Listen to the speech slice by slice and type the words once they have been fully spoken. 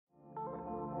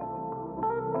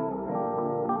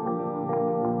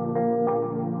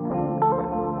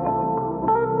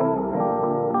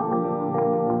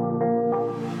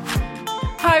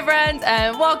friends,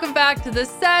 and welcome back to The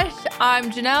Sesh.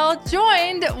 I'm Janelle,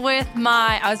 joined with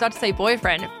I was about to say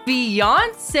boyfriend,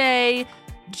 fiance,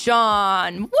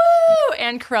 John. Woo!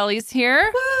 And Corelli's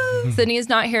here. Woo! Sydney's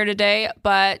not here today,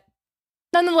 but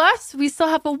nonetheless, we still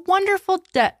have a wonderful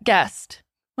guest.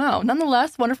 Wow,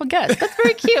 nonetheless, wonderful guest. That's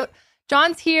very cute.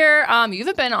 John's here. You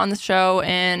haven't been on the show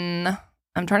in,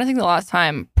 I'm trying to think the last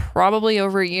time, probably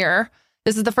over a year.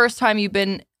 This is the first time you've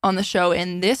been on the show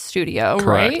in this studio,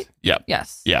 Correct. Right? Yep.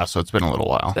 Yes. Yeah, so it's been a little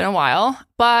while. It's been a while.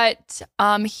 But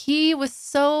he was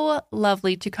so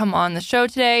lovely to come on the show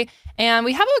today. And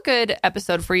we have a good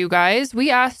episode for you guys. We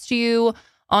asked you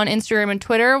on Instagram and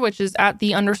Twitter, which is at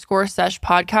 @the_sesh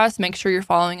podcast. Make sure you're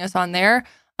following us on there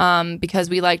because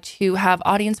we like to have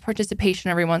audience participation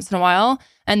every once in a while.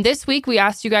 And this week, we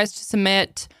asked you guys to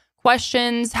submit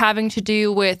questions having to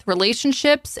do with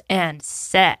relationships and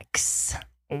sex.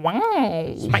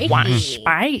 Wow.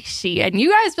 Spicy. And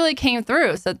you guys really came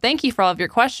through. So thank you for all of your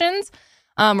questions.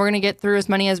 We're going to get through as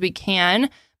many as we can,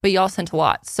 but y'all sent a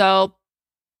lot. So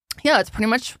yeah, that's pretty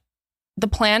much the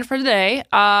plan for today.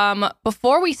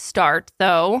 Before we start,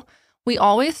 though, we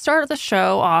always start the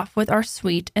show off with our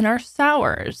sweet and our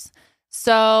sours.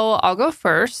 So I'll go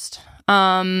first.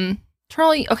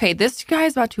 Charlie, okay, this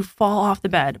guy's about to fall off the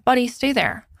bed. Buddy, stay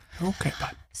there. Okay,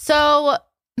 bud. So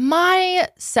my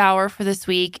sour for this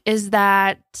week is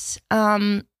that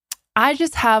I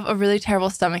just have a really terrible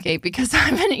stomach ache because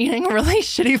I've been eating really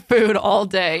shitty food all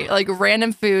day, like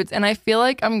random foods, and I feel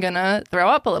like I'm gonna throw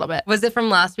up a little bit. Was it from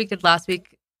last week? Did last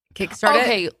week kickstart it?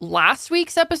 Okay, last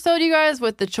week's episode, you guys,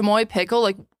 with the chamoy pickle,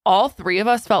 like all three of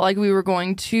us felt like we were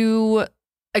going to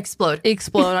Explode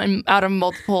out of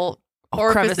multiple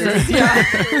orifices. crevices. Yeah,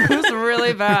 it was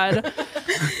really bad.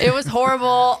 It was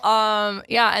horrible.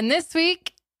 Yeah, and this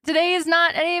week, today is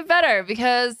not any better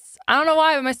because I don't know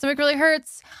why, but my stomach really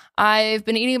hurts. I've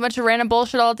been eating a bunch of random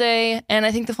bullshit all day, and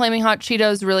I think the Flaming Hot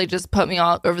Cheetos really just put me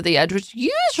all over the edge, which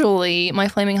usually my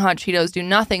Flaming Hot Cheetos do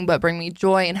nothing but bring me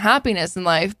joy and happiness in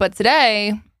life. But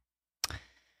today,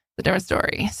 it's a different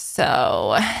story.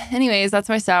 So anyways, that's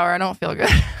my sour. I don't feel good.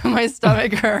 My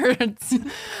stomach hurts.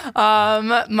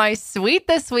 My sweet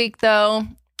this week, though,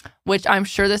 which I'm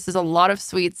sure this is a lot of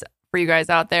sweets for you guys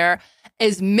out there,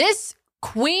 is Miss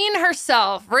Queen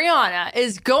herself, Rihanna,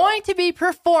 is going to be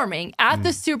performing at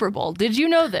the Super Bowl. Did you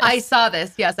know this? I saw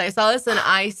this. Yes, I saw this, and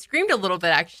I screamed a little bit,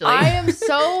 actually. I am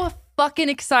so fucking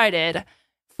excited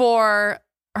for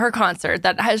her concert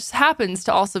that happens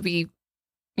to also be,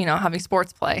 having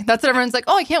sports play. That's what everyone's like,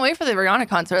 oh, I can't wait for the Rihanna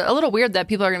concert. A little weird that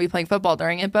people are going to be playing football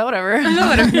during it, but whatever.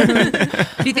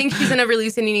 Do you think she's going to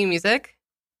release any new music?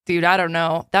 Dude, I don't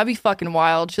know. That'd be fucking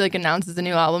wild. She announces a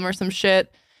new album or some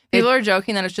shit. People are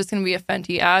joking that it's just going to be a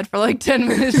Fenty ad for 10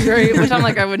 minutes straight, which I'm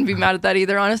I wouldn't be mad at that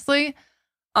either, honestly.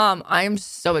 I am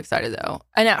so excited, though.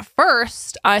 And at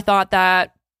first, I thought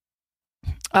that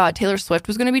Taylor Swift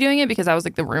was going to be doing it because that was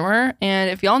the rumor.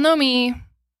 And if y'all know me,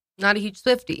 not a huge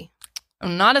Swiftie.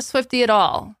 I'm not a Swiftie at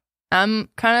all. I'm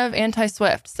kind of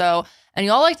anti-Swift. So, and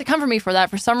y'all like to come for me for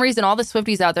that. For some reason, all the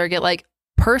Swifties out there get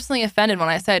personally offended when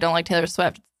I say I don't like Taylor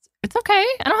Swift. It's okay.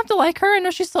 I don't have to like her. I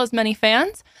know she still has many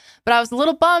fans. But I was a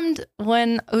little bummed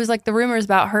when it was the rumors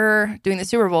about her doing the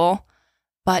Super Bowl.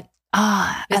 But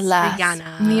alas,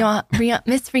 Rihanna.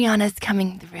 Miss Rihanna's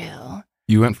coming through.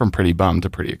 You went from pretty bummed to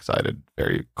pretty excited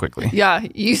very quickly. Yeah,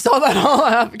 you saw that all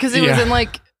up because it was in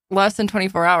less than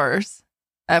 24 hours.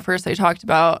 At first, they talked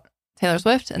about Taylor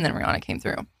Swift, and then Rihanna came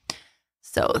through.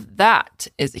 So that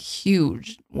is a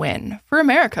huge win for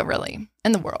America, really,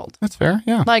 and the world. That's fair,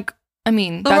 yeah.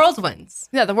 The world wins.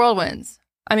 Yeah, the world wins.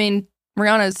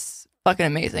 Rihanna's fucking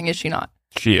amazing, is she not?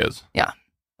 She is. Yeah.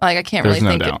 I can't There's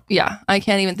really no think. doubt. I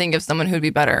can't even think of someone who'd be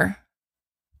better,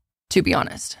 to be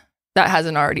honest, that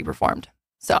hasn't already performed.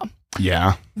 So,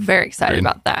 yeah. Very excited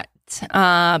about that.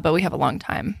 But we have a long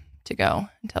time to go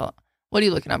until. What are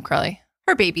you looking up, Carly?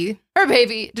 Her baby.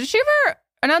 Did she ever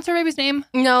announce her baby's name?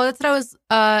 No, that's what I was.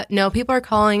 No, people are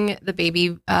calling the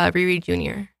baby Riri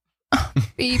Jr.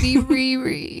 Baby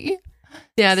Riri.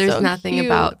 Yeah, there's So nothing cute.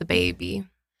 about the baby.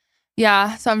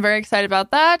 Yeah, so I'm very excited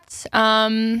about that.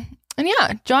 And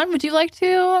yeah, John, would you like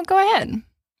to go ahead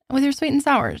with your sweet and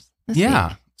sours this week?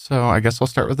 So I guess I'll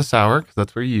start with the sour because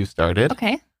that's where you started.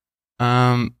 Okay.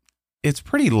 It's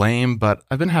pretty lame, but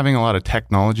I've been having a lot of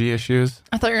technology issues.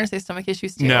 I thought you were going to say stomach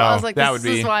issues too. No, I was like, that this would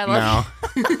be is why I love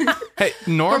no. Hey,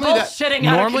 normally both shitting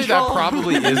out of control. that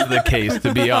probably is the case,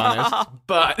 to be honest.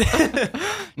 But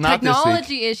not technology this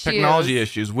week. issues. Technology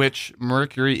issues, which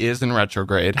Mercury is in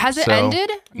retrograde. Has it ended?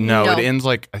 No, No. it ends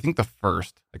I think the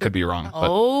 1st. I could be wrong, but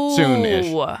Oh,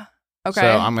 soon-ish. Okay. So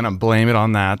I'm gonna blame it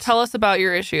on that. Tell us about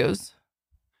your issues.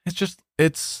 It's just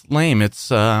It's lame. It's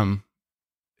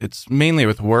mainly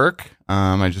with work.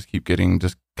 I just keep getting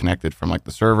disconnected from like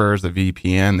the servers, the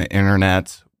VPN, the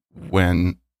internet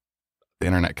when the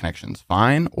internet connection's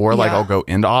fine, or like I'll go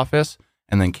into office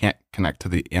and then can't connect to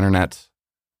the internet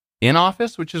in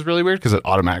office, which is really weird because it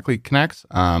automatically connects.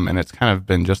 And it's kind of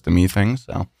been just a me thing.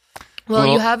 So, well,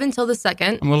 you have until the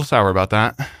 2nd. I'm a little sour about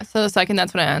that. So the 2nd,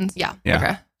 that's when it ends? Yeah.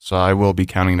 Okay. So I will be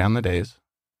counting down the days.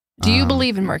 Do you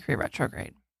believe in Mercury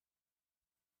retrograde?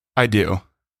 I do.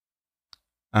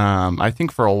 I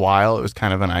think for a while it was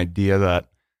kind of an idea that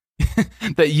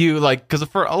that you like, because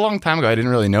for a long time ago I didn't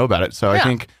really know about it. So I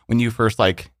think when you first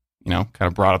like, kind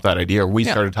of brought up that idea, or we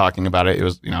started talking about it, it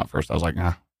was, at first I was like, no,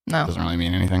 it doesn't really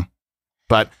mean anything.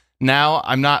 But now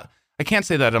I can't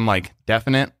say that I'm like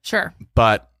definite. Sure.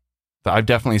 But I've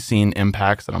definitely seen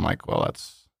impacts that I'm like, well,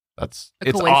 it's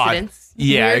coincidence. Odd.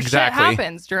 Yeah, Weird exactly. Shit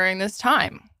happens during this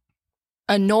time.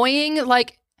 Annoying,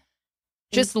 like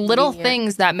just little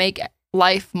things that make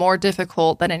life more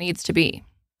difficult than it needs to be.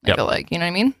 I feel like, you know what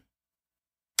I mean?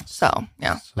 So,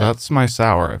 yeah. So that's my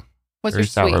sour. What's Very your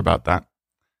sweet? sour about that.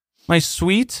 My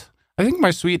sweet, I think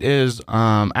my sweet is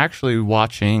actually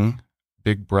watching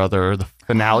Big Brother, the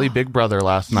finale Big Brother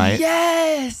last night.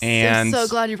 Yes. And I'm so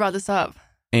glad you brought this up.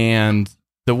 And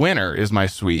the winner is my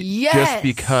sweet. Yes. Just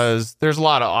because there's a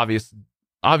lot of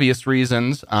obvious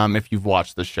reasons if you've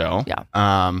watched the show.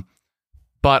 Yeah.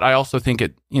 But I also think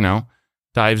it,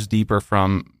 dives deeper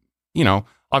from,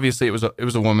 obviously it was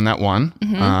a woman that won.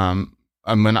 Mm-hmm.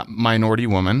 A minority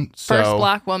woman. So, first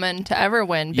Black woman to ever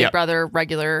win Big Brother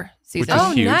regular season. Which is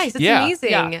Oh, huge. nice. That's amazing.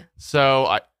 Yeah. So,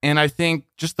 I think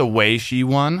just the way she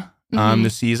won the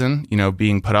season,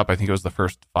 being put up, I think it was the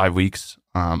first 5 weeks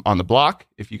on the block,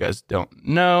 if you guys don't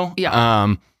know.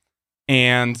 Yeah.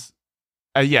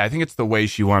 I think it's the way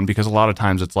she won, because a lot of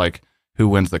times it's like who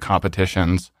wins the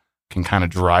competitions can kind of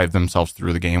drive themselves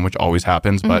through the game, which always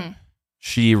happens. But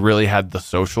she really had the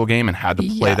social game and had to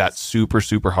play that super,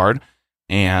 super hard.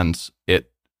 And it,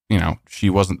 she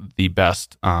wasn't the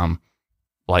best,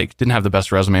 didn't have the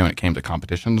best resume when it came to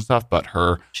competition and stuff, but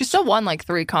she still won like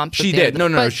 3 comps. She did.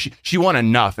 No. She won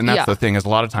enough. And that's the thing, is a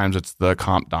lot of times it's the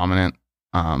comp dominant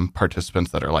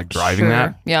participants that are like driving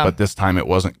that. Yeah. But this time it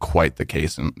wasn't quite the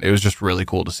case. And it was just really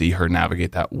cool to see her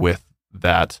navigate that with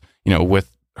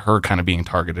her kind of being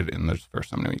targeted in those first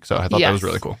so many weeks. So I thought that was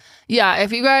really cool. Yeah.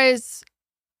 If you guys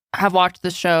have watched the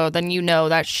show, then you know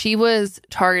that she was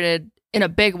targeted in a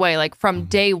big way, like from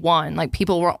day one. Like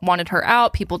people wanted her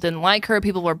out. People didn't like her.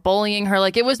 People were bullying her.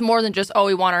 Like it was more than just, oh,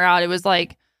 we want her out. It was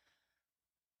like,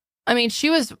 I mean, she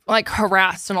was like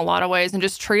harassed in a lot of ways and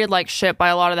just treated like shit by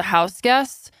a lot of the house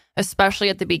guests, especially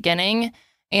at the beginning.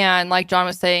 And like John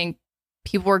was saying,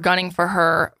 people were gunning for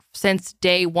her since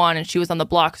day one, and she was on the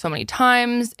block so many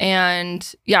times.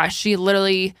 And yeah, she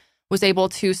literally was able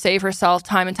to save herself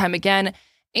time and time again.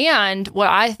 And what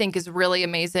I think is really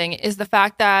amazing is the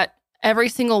fact that every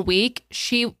single week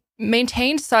she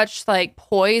maintained such like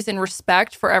poise and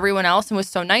respect for everyone else and was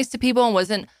so nice to people and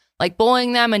wasn't like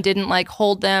bullying them and didn't like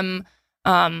hold them,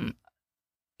 wasn't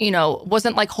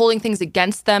like holding things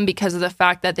against them because of the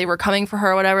fact that they were coming for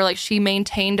her or whatever. Like she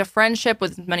maintained a friendship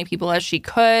with as many people as she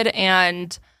could.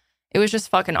 And it was just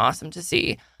fucking awesome to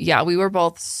see. Yeah, we were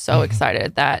both so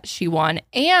excited that she won.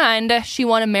 And she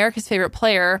won America's Favorite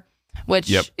Player,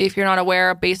 which if you're not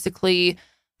aware, basically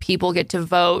people get to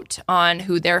vote on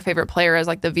who their favorite player is,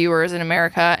 like the viewers in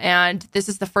America. And this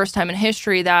is the first time in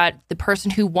history that the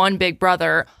person who won Big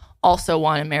Brother also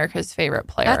won America's Favorite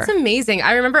Player. That's amazing.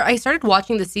 I remember I started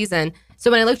watching the season.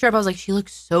 So when I looked her up, I was like, she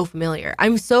looks so familiar.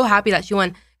 I'm so happy that she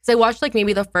won. Because I watched like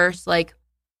maybe the first,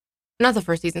 not the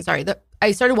first season, sorry.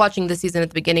 I started watching the season at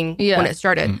the beginning when it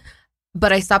started.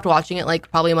 But I stopped watching it like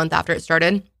probably a month after it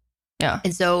started. Yeah.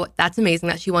 And so that's amazing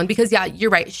that she won because, yeah,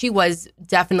 you're right. She was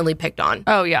definitely picked on.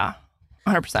 Oh, yeah.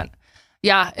 100%.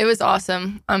 Yeah, it was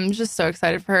awesome. I'm just so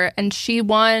excited for her. And she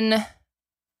won.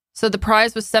 So the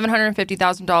prize was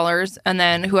 $750,000. And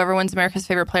then whoever wins America's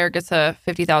Favorite Player gets a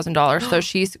 $50,000. So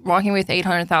she's walking away with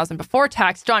 $800,000 before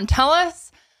tax. John, tell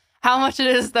us how much it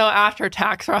is, though, after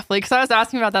tax, roughly. Because I was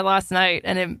asking about that last night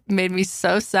and it made me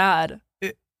so sad.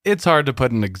 It's hard to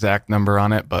put an exact number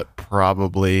on it, but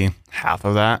probably half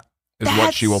of that is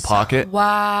what she will pocket.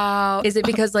 Wow. Is it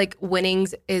because like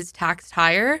winnings is taxed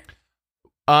higher?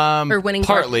 Or winnings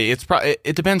partly.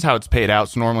 It depends how it's paid out.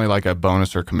 So normally like a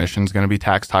bonus or commission is going to be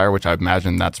taxed higher, which I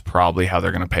imagine that's probably how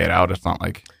they're going to pay it out. It's not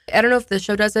like, I don't know if the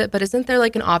show does it, but isn't there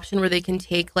like an option where they can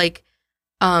take like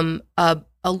a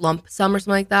lump sum or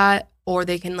something like that, or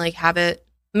they can like have it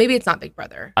maybe it's not Big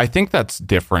Brother. I think that's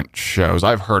different shows.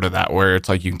 I've heard of that where it's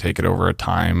like you can take it over a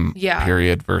time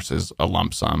period versus a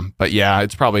lump sum. But yeah,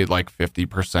 it's probably like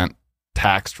 50%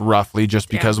 taxed roughly, just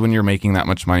because when you're making that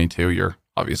much money too,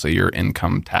 obviously your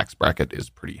income tax bracket is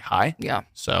pretty high. Yeah.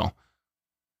 So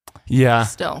yeah.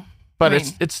 Still. But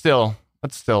it's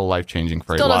still life-changing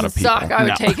for a lot of people. Suck. I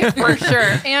would take it for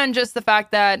sure. And just the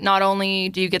fact that not only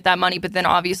do you get that money, but then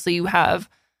obviously you have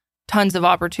tons of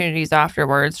opportunities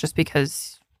afterwards just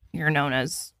because you're known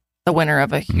as the winner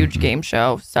of a huge game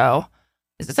show. So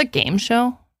is this a game show?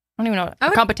 I don't even know. A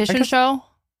competition show?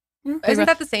 Isn't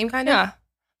that the same kind of? Yeah.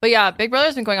 But yeah, Big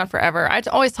Brother's been going on forever. I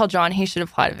always tell John he should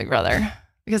apply to Big Brother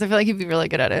because I feel like he'd be really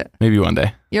good at it. Maybe one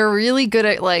day. You're really good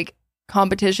at like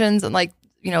competitions and like,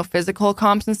 physical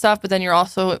comps and stuff, but then you're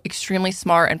also extremely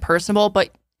smart and personable,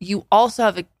 but you also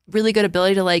have a really good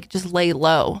ability to like just lay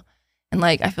low. And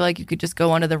like, I feel like you could just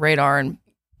go under the radar and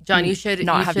John, you should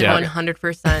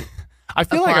 100%. I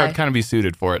feel like I would kind of be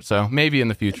suited for it. So maybe in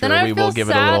the future we will give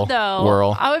it a little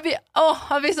whirl. I'd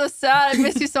be so sad. I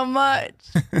miss you so much.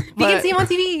 We can see him on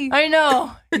TV. I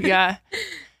know. Yeah.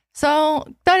 So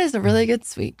that is a really good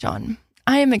sweep, John.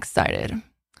 I am excited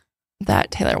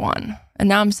that Taylor won. And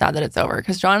now I'm sad that it's over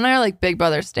because John and I are like Big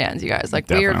Brother stans, you guys. Like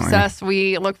we're obsessed.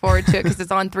 We look forward to it because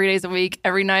it's on 3 days a week.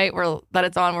 Every night that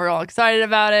it's on, we're all excited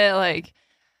about it. Like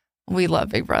we love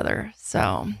Big Brother.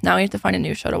 So now we have to find a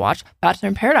new show to watch. Bachelor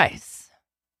in Paradise.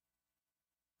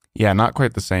 Yeah, not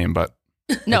quite the same, but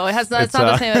no, it's not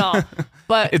the same at all.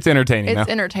 But it's entertaining. It's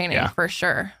entertaining for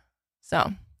sure.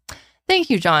 So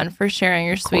thank you, John, for sharing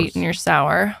your sweet and your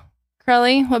sour.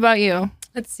 Crelly, what about you?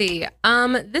 Let's see.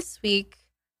 This week,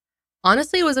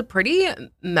 honestly, it was a pretty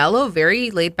mellow,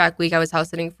 very laid back week. I was house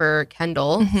sitting for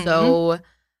Kendall, so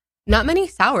not many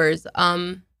sours.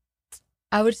 I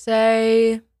would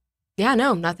say,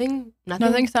 nothing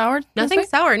sour. Nothing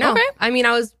sour. No, okay. I mean,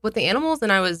 I was with the animals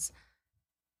and I was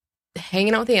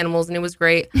hanging out with the animals, and it was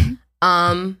great.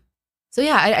 So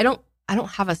yeah, I don't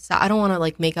have I don't want to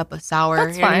like make up a sour.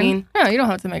 That's fine. I mean? Yeah, you don't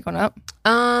have to make one up.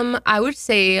 I would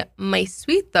say my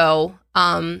sweet though.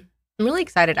 I'm really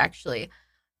excited actually.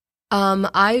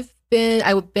 I've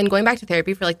been going back to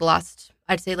therapy for like the last,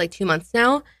 I'd say like 2 months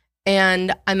now.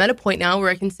 And I'm at a point now where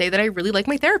I can say that I really like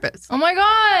my therapist. Oh my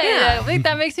God. Yeah. Wait,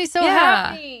 that makes me so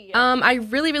happy. I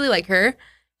really, really like her.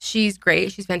 She's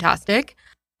great. She's fantastic.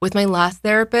 With my last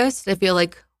therapist, I feel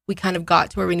like we kind of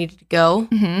got to where we needed to go.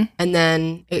 And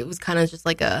then it was kind of just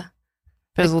like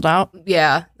fizzled out.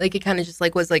 Yeah. Like it kind of just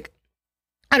like was like,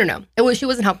 I don't know. She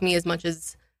wasn't helping me as much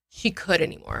as she could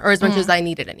anymore, or as much as I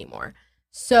needed anymore.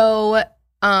 So,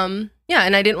 and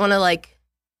I didn't want to like,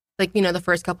 the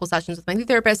first couple sessions with my new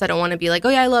therapist, I don't want to be like, oh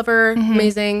yeah, I love her,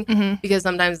 amazing, because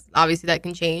sometimes obviously that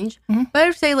can change. But I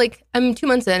would say like, I'm 2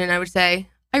 months in and I would say,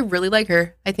 I really like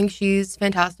her. I think she's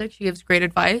fantastic. She gives great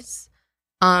advice.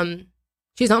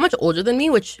 She's not much older than me,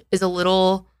 which is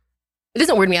it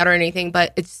doesn't weird me out or anything,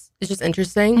 but it's just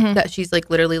interesting that she's like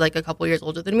literally like a couple years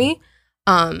older than me.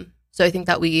 So I think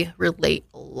that we relate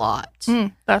a lot.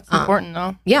 That's important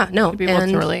though. Yeah, no. To be able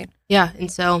to relate. Yeah. And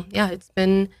so, yeah, it's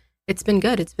been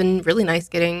good. It's been really nice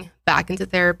getting back into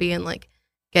therapy and like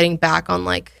getting back on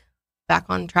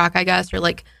track, I guess, or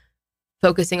like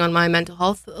focusing on my mental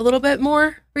health a little bit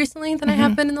more recently than I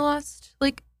have been in the last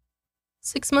like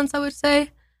 6 months, I would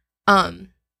say. And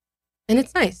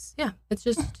it's nice. Yeah. It's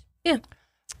just, yeah.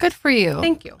 Good for you.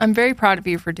 Thank you. I'm very proud of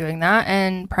you for doing that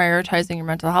and prioritizing your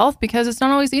mental health because it's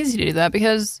not always easy to do that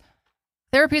because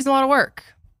therapy is a lot of work.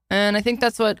 And I think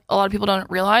that's what a lot of people don't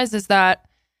realize is that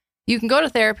you can go to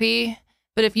therapy,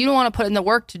 but if you don't want to put in the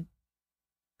work to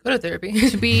go to therapy,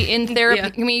 to be in therapy,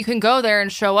 I mean, you can go there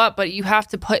and show up, but you have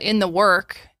to put in the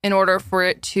work in order for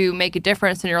it to make a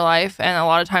difference in your life. And a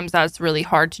lot of times that's really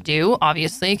hard to do,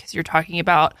 obviously, because you're talking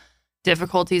about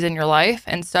difficulties in your life.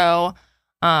 And so,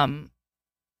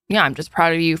 yeah, I'm just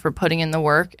proud of you for putting in the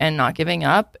work and not giving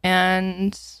up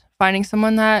and finding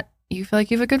someone that you feel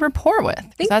like you have a good rapport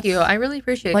with. Thank you. I really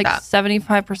appreciate like that.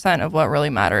 75% of what really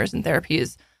matters in therapy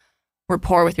is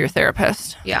rapport with your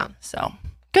therapist. Yeah. So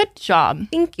good job.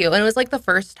 Thank you. And it was like the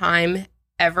first time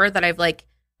ever that I've like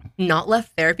not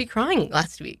left therapy crying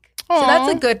last week.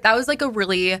 Aww. So that was like a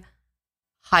really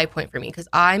high point for me because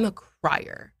I'm a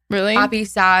crier. Really? Happy,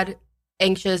 sad,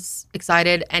 anxious,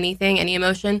 excited, anything, any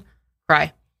emotion,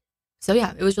 cry. So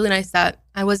yeah, it was really nice that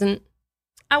I wasn't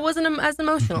as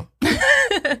emotional.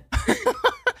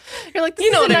 You're like,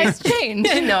 this is a nice change.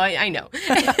 No, I know.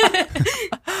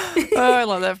 Oh, I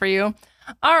love that for you.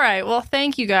 All right. Well,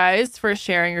 thank you guys for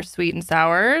sharing your sweet and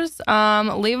sours.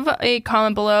 Leave a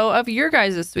comment below of your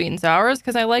guys' sweet and sours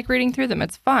because I like reading through them.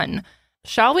 It's fun.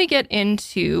 shall we get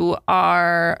into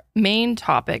our main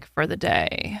topic for the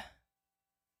day?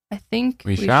 I think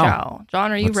we shall.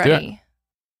 John, are you ready?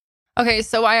 Okay,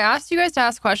 so I asked you guys to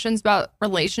ask questions about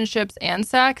relationships and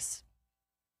sex.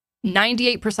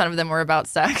 98% of them were about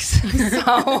sex.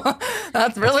 So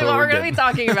that's really what we're going to be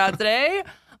talking about today.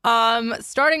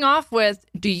 Starting off with,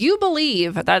 do you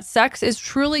believe that sex is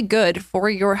truly good for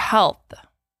your health?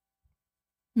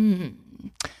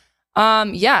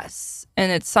 Yes,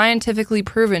 and it's scientifically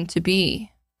proven to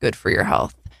be good for your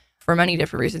health for many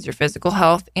different reasons, your physical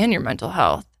health and your mental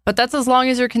health. But that's as long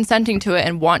as you're consenting to it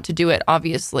and want to do it,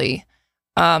 obviously.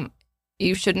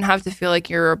 You shouldn't have to feel like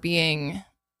you're being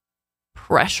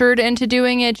pressured into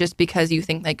doing it just because you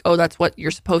think like, oh, that's what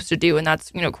you're supposed to do. And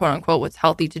that's, quote unquote, what's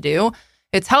healthy to do.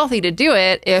 It's healthy to do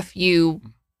it if you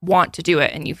want to do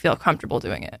it and you feel comfortable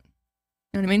doing it.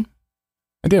 You know what I mean?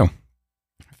 I do.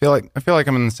 I feel like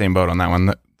I'm in the same boat on that one.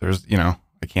 That there's, I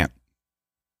can't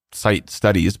cite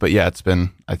studies, but yeah,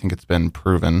 I think it's been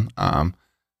proven,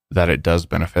 that it does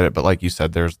benefit it. But like you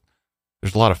said, there's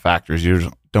a lot of factors. You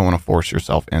just don't want to force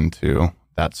yourself into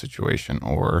that situation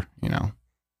or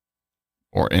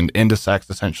into sex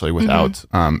essentially without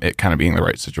it kind of being the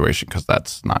right situation, because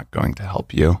that's not going to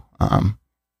help you,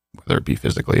 whether it be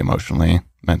physically, emotionally,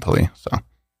 mentally. So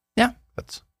yeah,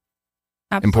 that's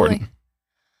absolutely important.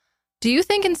 Do you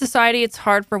think in society it's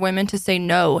hard for women to say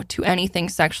no to anything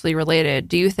sexually related?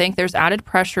 Do you think there's added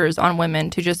pressures on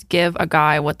women to just give a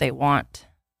guy what they want?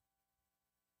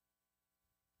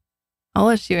 I'll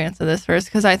let you answer this first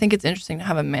because I think it's interesting to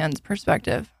have a man's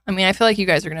perspective. I mean, I feel like you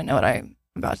guys are going to know what I'm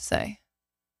about to say.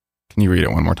 Can you read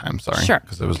it one more time? Sorry. Sure.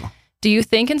 Because it was. Do you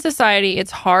think in society it's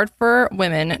hard for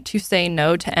women to say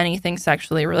no to anything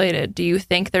sexually related? Do you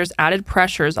think there's added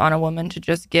pressures on a woman to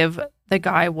just give the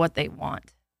guy what they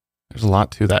want? There's a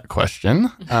lot to that question.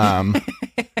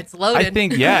 It's loaded. I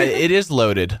think, yeah, it is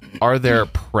loaded. Are there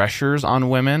pressures on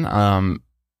women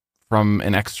from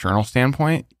an external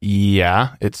standpoint?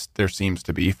 Yeah, there seems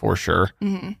to be, for sure.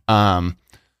 Mm-hmm.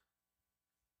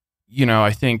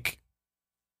 I think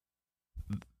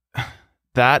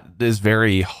that is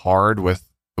very hard with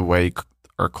the way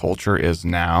our culture is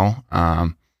now,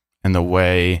 and the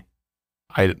way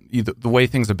the way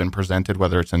things have been presented,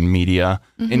 whether it's in media,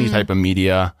 any type of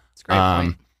media. That's a great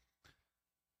point.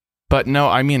 But no,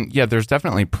 I mean, yeah, there's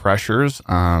definitely pressures.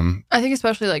 I think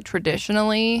especially like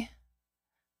traditionally,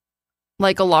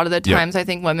 like a lot of the times I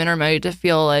think women are made to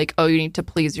feel like, oh, you need to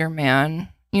please your man.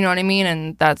 You know what I mean?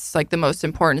 And that's like the most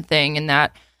important thing, and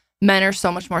that men are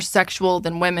so much more sexual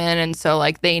than women. And so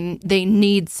like they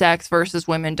need sex versus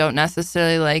women don't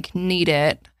necessarily like need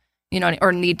it,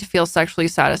 or need to feel sexually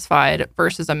satisfied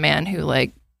versus a man who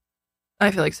like,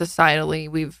 I feel like societally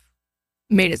we've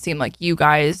made it seem like you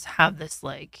guys have this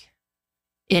like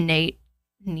innate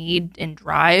need and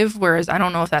drive. Whereas I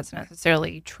don't know if that's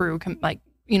necessarily true,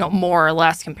 more or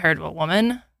less compared to a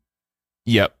woman.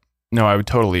 Yep. No, I would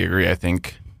totally agree. I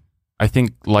think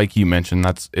like you mentioned,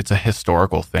 it's a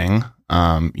historical thing.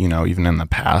 Even in the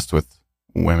past with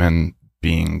women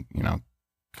being,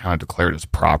 kind of declared as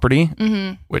property,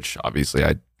 which obviously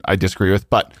I disagree with,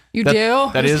 but do?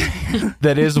 That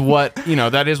is what,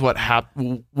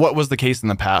 what was the case in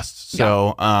the past.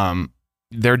 So,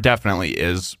 there definitely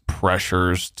is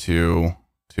pressures to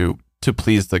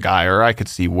please the guy, or I could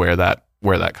see where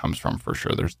that comes from for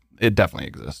sure. It definitely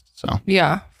exists. So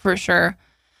yeah, for sure.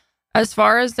 As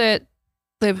far as the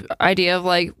idea of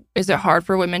like, is it hard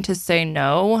for women to say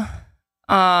no?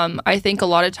 I think a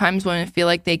lot of times women feel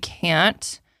like they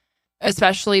can't,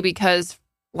 especially because,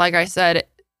 like I said,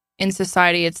 in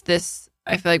society, it's this,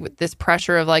 I feel like with this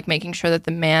pressure of like making sure that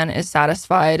the man is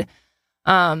satisfied,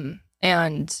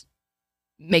 and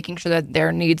making sure that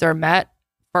their needs are met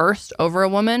first over a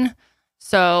woman.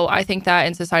 So I think that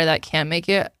in society that can make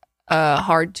it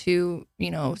hard to,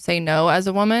 say no as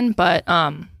a woman. But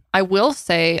I will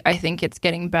say I think it's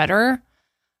getting better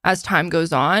as time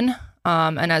goes on,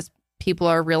 and as people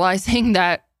are realizing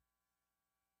that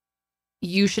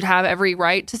you should have every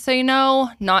right to say no,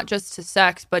 not just to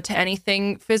sex, but to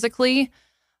anything physically,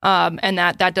 and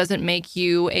that doesn't make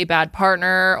you a bad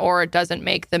partner, or it doesn't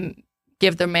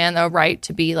give the man the right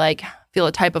to be like feel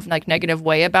a type of like negative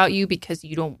way about you because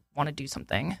you don't want to do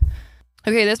something.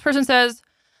 Okay, this person says,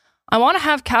 I want to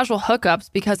have casual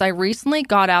hookups because I recently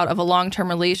got out of a long-term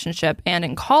relationship and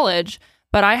in college,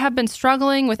 but I have been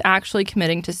struggling with actually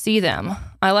committing to see them.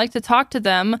 I like to talk to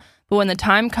them, but when the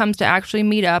time comes to actually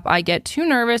meet up, I get too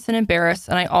nervous and embarrassed,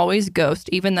 and I always ghost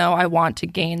even though I want to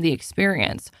gain the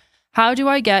experience. How do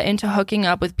I get into hooking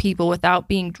up with people without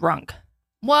being drunk?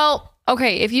 Well,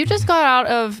 Okay, if you just got out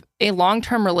of a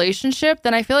long-term relationship,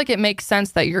 then I feel like it makes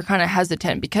sense that you're kind of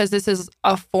hesitant because this is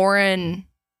a foreign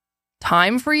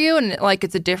time for you and like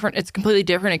it's a completely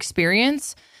different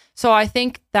experience. So I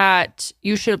think that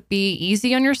you should be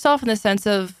easy on yourself in the sense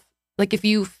of like if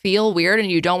you feel weird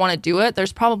and you don't want to do it,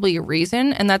 there's probably a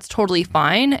reason and that's totally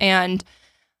fine. And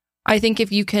I think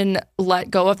if you can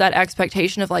let go of that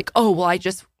expectation of like, oh, well, I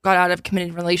just got out of a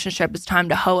committed relationship, it's time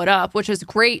to hoe it up, which is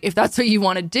great if that's what you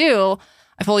want to do.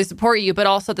 I fully support you, but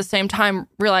also at the same time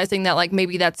realizing that like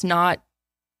maybe that's not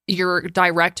your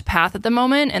direct path at the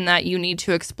moment and that you need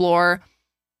to explore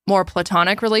more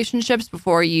platonic relationships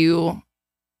before you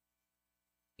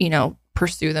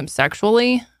pursue them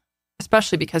sexually,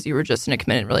 especially because you were just in a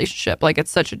committed relationship. Like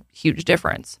it's such a huge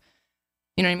difference.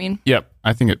 You know what I mean? Yep.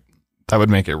 I think that would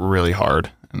make it really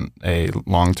hard in a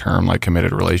long-term like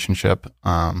committed relationship.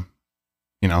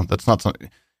 That's not something,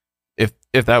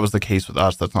 if that was the case with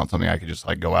us, that's not something I could just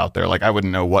like go out there. Like I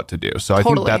wouldn't know what to do. So I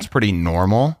think that's pretty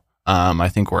normal. I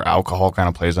think where alcohol kind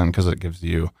of plays in because it gives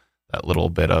you that little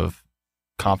bit of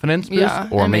confidence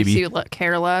boost, or maybe makes you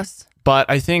care less. But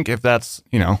I think if that's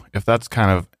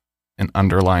kind of an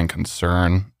underlying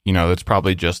concern, it's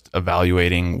probably just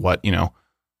evaluating why do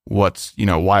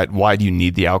you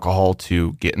need the alcohol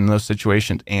to get in those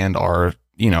situations, and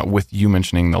with you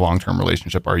mentioning the long-term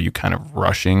relationship, are you kind of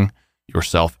rushing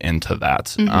yourself into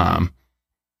that? Mm-hmm.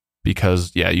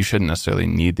 Because you shouldn't necessarily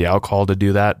need the alcohol to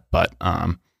do that, but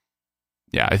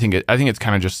I think it's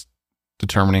kind of just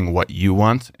determining what you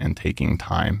want and taking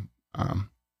time.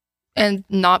 And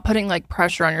not putting like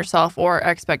pressure on yourself or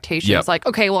expectations. Yep. Like,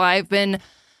 okay, well, I've been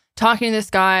talking to this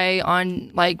guy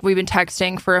on like, we've been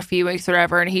texting for a few weeks or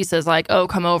whatever. And he says like, oh,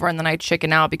 come over. And then I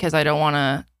chicken out because I don't want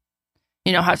to,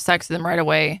 have sex with him right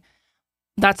away.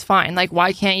 That's fine. Like,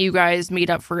 why can't you guys meet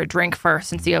up for a drink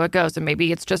first and see how it goes? And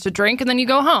maybe it's just a drink and then you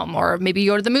go home, or maybe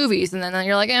you go to the movies and then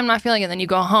you're like, I'm not feeling it. And then you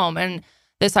go home. And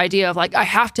this idea of like, I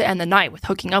have to end the night with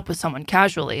hooking up with someone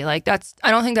casually. Like I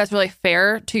don't think that's really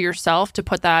fair to yourself to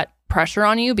put that pressure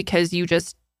on you because you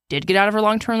just did get out of a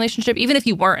long-term relationship, even if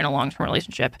you weren't in a long-term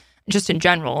relationship, just in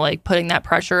general, like putting that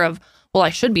pressure of, well, I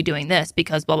should be doing this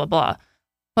because blah, blah, blah.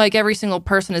 Like every single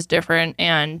person is different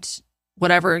and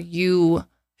whatever you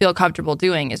feel comfortable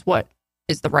doing is what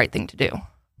is the right thing to do.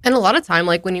 And a lot of time,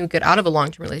 like when you get out of a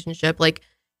long-term relationship, like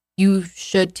you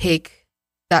should take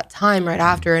that time right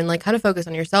after and like kind of focus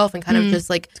on yourself and kind of just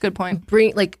like, that's a good point.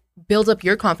 Build up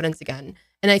your confidence again.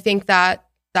 And I think that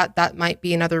might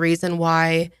be another reason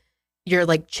why you're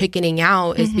like chickening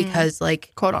out is because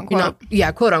like quote unquote.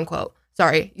 Quote unquote.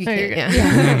 Sorry. You can't.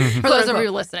 Yeah. For those of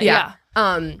you listening. Yeah.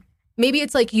 Maybe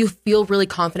it's like you feel really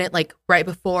confident like right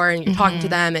before and you're talking to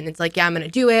them and it's like, yeah, I'm going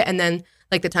to do it. And then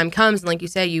like the time comes and like you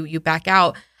say, you back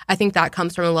out. I think that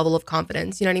comes from a level of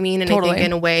confidence. You know what I mean? And totally. I think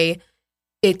in a way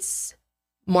it's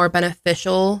more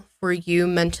beneficial for you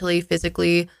mentally,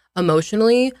 physically,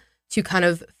 emotionally to kind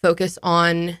of focus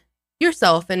on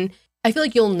yourself. And I feel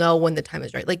like you'll know when the time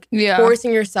is right. Like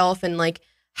forcing yourself and like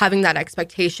having that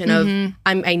expectation of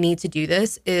I need to do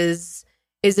this is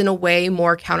in a way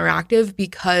more counteractive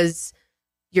because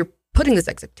you're putting this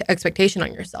expectation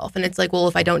on yourself. And it's like, well,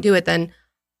 if I don't do it, then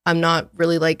I'm not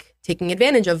really like taking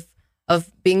advantage of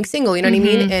being single. You know what I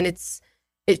mean? And it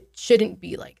shouldn't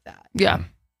be like that. Yeah,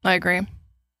 I agree.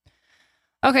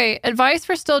 Okay, advice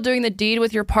for still doing the deed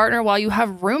with your partner while you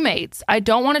have roommates. I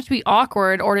don't want it to be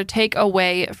awkward or to take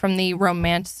away from the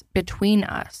romance between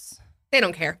us. They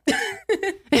don't care.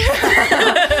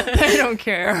 They don't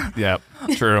care. Yep,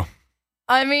 true.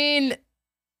 I mean,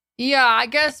 yeah, I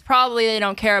guess probably they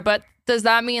don't care, but does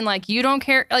that mean like you don't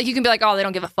care? Like you can be like, oh, they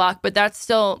don't give a fuck, but that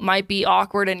still might be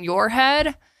awkward in your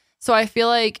head. So I feel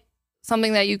like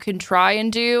something that you can try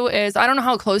and do is, I don't know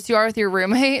how close you are with your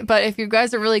roommate, but if you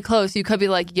guys are really close, you could be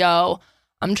like, yo,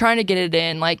 I'm trying to get it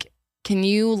in. Like, can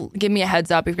you give me a heads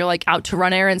up if you're like out to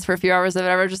run errands for a few hours or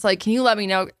whatever? Just like, can you let me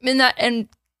know? And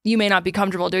you may not be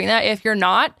comfortable doing that. If you're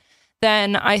not,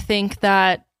 then I think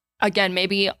that, again,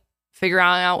 maybe figure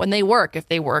out when they work, if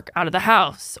they work out of the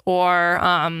house, or,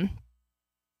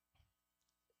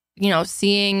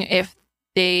 seeing if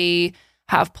they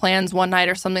have plans one night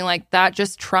or something like that,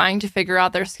 just trying to figure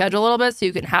out their schedule a little bit so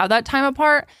you can have that time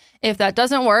apart. If that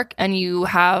doesn't work and you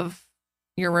have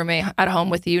your roommate at home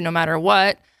with you no matter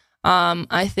what,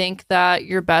 I think that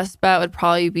your best bet would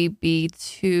probably be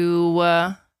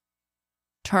to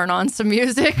turn on some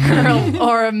music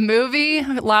or a movie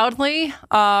loudly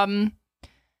and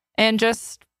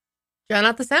just drown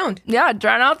out the sound. Yeah,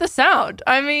 drown out the sound.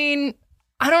 I mean,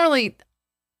 I don't really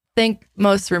think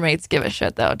most roommates give a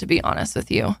shit, though, to be honest with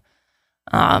you.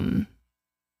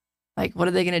 Like, what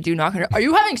are they going to do? Not going to, are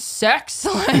you having sex?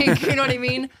 Like, you know what I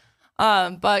mean?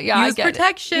 But yeah, Use I get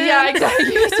protection. It. Yeah,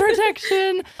 exactly. Use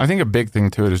protection. I think a big thing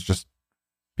to it is just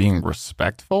being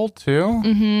respectful too,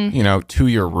 Mm-hmm. you know, to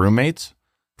your roommates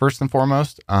first and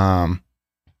foremost.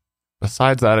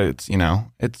 Besides that, it's, you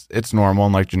know, it's normal.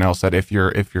 And like Janelle said, if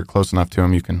you're close enough to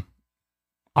them, you can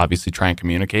obviously try and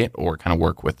communicate or kind of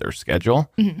work with their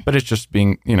schedule. Mm-hmm. But it's just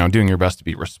being, you know, doing your best to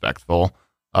be respectful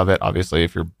of it. Obviously,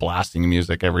 if you're blasting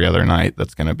music every other night,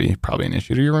 that's going to be probably an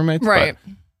issue to your roommates. Right.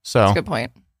 But, so, That's a good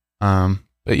point.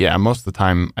 but yeah, most of the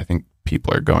time, I think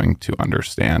people are going to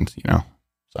understand, you know,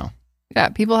 so. Yeah,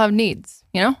 people have needs,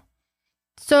 you know?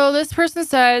 So this person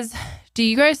says, do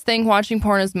you guys think watching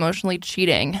porn is emotionally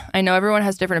cheating? I know everyone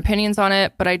has different opinions on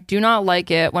it, but I do not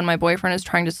like it when my boyfriend is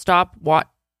trying to stop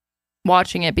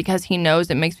watching it because he knows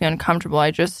it makes me uncomfortable.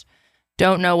 I just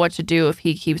don't know what to do if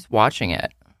he keeps watching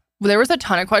it. Well, there was a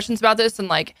ton of questions about this and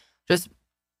like just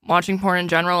watching porn in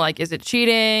general. Like, is it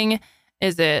cheating?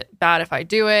 Is it bad if I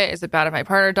do it? Is it bad if my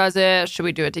partner does it? Should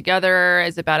we do it together?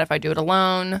 Is it bad if I do it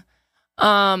alone?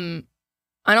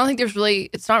 I don't think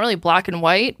it's not really black and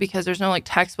white because there's no like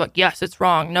textbook. Yes, it's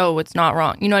wrong. No, it's not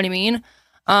wrong. You know what I mean?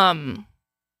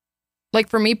 Like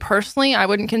for me personally, I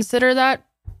wouldn't consider that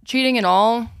cheating at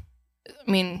all.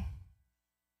 I mean,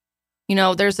 you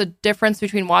know, there's a difference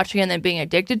between watching and then being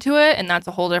addicted to it. And that's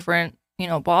a whole different, you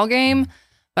know, ball game.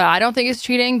 But I don't think it's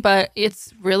cheating, but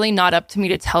it's really not up to me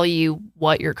to tell you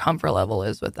what your comfort level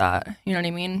is with that. You know what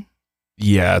I mean?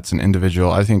 Yeah, it's an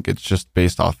individual. I think it's just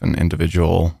based off an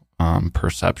individual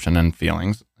perception and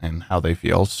feelings and how they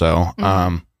feel. So,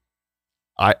 I'm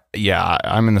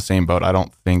in the same boat.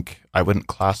 I wouldn't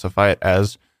classify it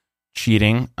as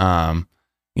cheating.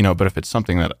 You know, but if it's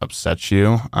something that upsets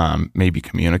you, maybe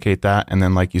communicate that. And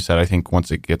then, like you said, I think once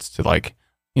it gets to like,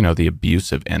 you know, the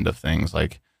abusive end of things,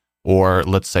 like, or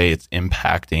let's say it's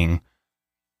impacting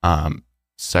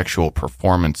sexual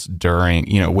performance during,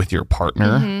 you know, with your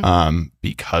partner,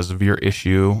 because of your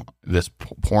issue, this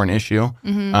porn issue.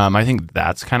 I think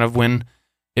that's kind of when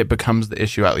it becomes the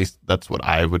issue. At least that's what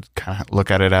I would kind of look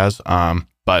at it as.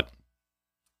 But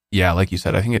yeah, like you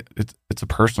said, I think it's a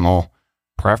personal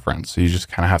preference. So you just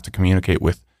kind of have to communicate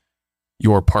with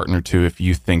your partner too, if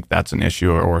you think that's an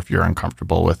issue or if you're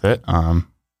uncomfortable with it.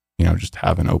 You know, just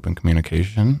have an open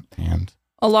communication. And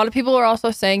a lot of people are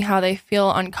also saying how they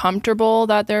feel uncomfortable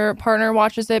that their partner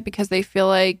watches it because they feel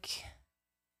like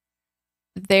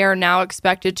they are now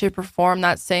expected to perform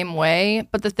that same way.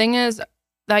 But the thing is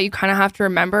that you kind of have to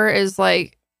remember is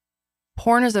like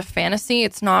porn is a fantasy.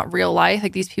 It's not real life.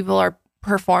 Like these people are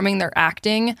performing, they're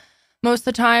acting most of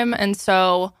the time. And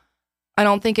so I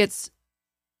don't think it's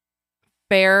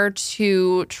fair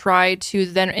to try to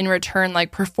then in return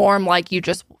like perform like you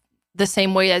just the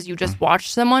same way as you just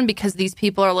watched someone, because these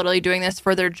people are literally doing this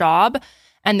for their job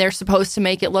and they're supposed to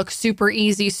make it look super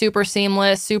easy, super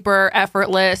seamless, super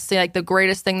effortless, like the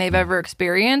greatest thing they've ever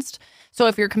experienced. So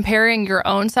if you're comparing your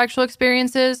own sexual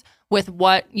experiences with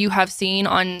what you have seen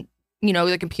on, you know,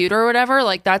 the computer or whatever,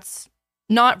 like that's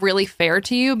not really fair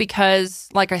to you because,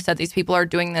 like I said, these people are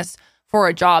doing this for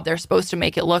a job. They're supposed to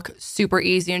make it look super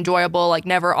easy, enjoyable, like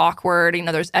never awkward. You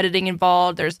know, there's editing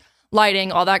involved, there's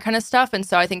lighting, all that kind of stuff. And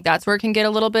so I think that's where it can get a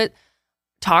little bit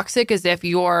toxic, is if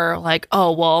you're like,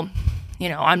 oh, well, you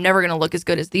know, I'm never going to look as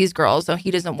good as these girls. So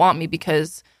he doesn't want me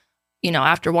because, you know,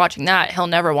 after watching that, he'll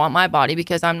never want my body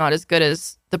because I'm not as good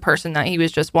as the person that he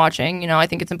was just watching. You know, I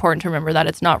think it's important to remember that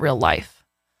it's not real life.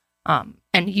 And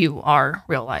you are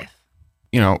real life.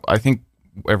 You know, I think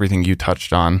everything you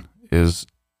touched on is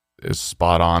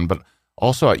spot on. But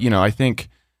also, you know, I think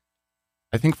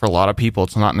for a lot of people,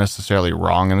 it's not necessarily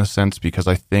wrong in a sense, because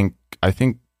I think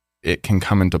it can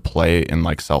come into play in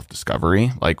like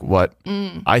self-discovery, like what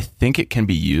I think it can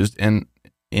be used in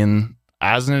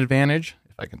as an advantage,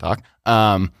 if I can talk,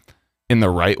 in the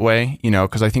right way, you know,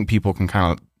 because I think people can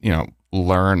kind of, you know,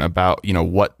 learn about, you know,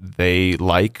 what they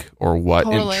like or what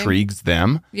intrigues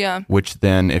them. Yeah. Which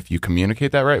then if you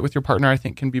communicate that right with your partner, I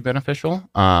think can be beneficial.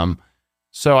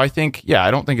 So I think, yeah,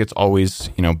 I don't think it's always,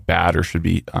 you know, bad or should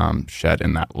be shed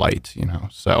in that light, you know.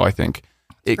 So I think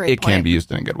it can be used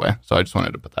in a good way. So I just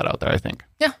wanted to put that out there, I think.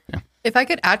 Yeah. If I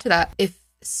could add to that, if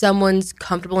someone's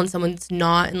comfortable and someone's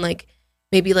not, and like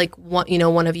maybe like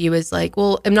one of you is like,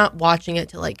 well, I'm not watching it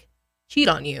to like cheat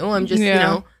on you. I'm just, you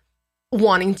know,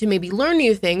 wanting to maybe learn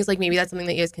new things. Like maybe that's something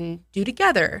that you guys can do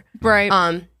together.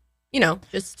 Right. You know,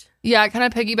 just. Yeah, kind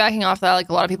of piggybacking off that, like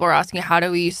a lot of people are asking, how do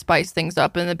we spice things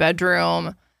up in the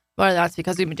bedroom? Whether that's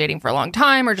because we've been dating for a long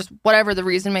time or just whatever the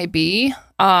reason may be.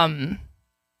 I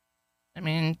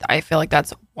mean, I feel like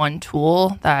that's one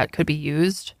tool that could be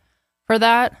used for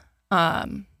that.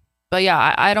 But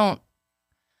yeah, I don't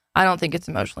think it's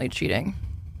emotionally cheating.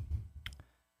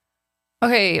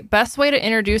 Okay, best way to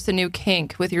introduce a new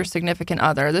kink with your significant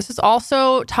other. This is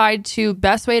also tied to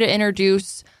best way to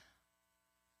introduce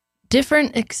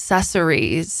different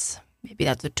accessories. Maybe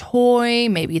that's a toy,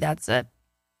 maybe that's a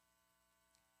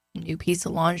new piece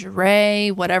of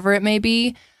lingerie, whatever it may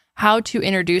be. How to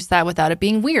introduce that without it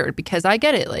being weird, because I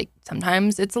get it. Like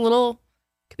sometimes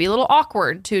could be a little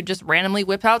awkward to just randomly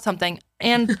whip out something.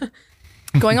 And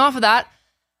going off of that,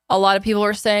 a lot of people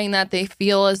are saying that they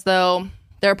feel as though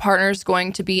their partner's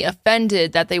going to be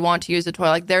offended that they want to use a toy,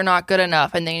 like they're not good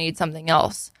enough and they need something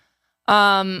else.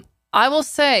 I will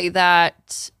say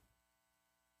that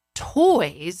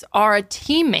toys are a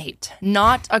teammate,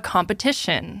 not a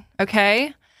competition.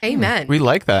 Okay? Amen. We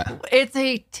like that. It's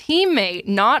a teammate,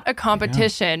 not a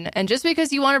competition. Yeah. And just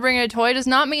because you want to bring in a toy does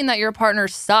not mean that your partner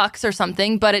sucks or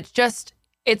something, but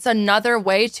it's another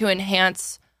way to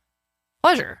enhance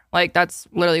pleasure. Like that's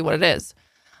literally what it is.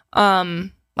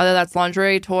 Whether that's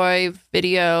lingerie, toy,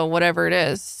 video, whatever it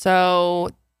is.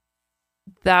 So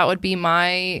that would be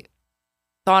my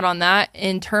thought on that.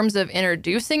 In terms of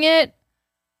introducing it,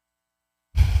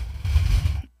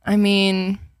 I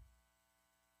mean,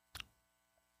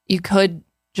 you could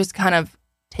just kind of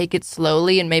take it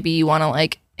slowly, and maybe you want to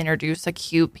like introduce a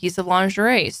cute piece of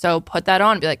lingerie. So put that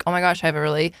on, be like, oh my gosh, I have a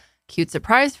really cute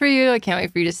surprise for you. I can't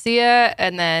wait for you to see it.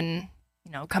 And then,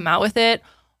 come out with it.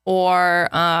 Or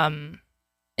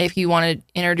if you want to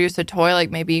introduce a toy, like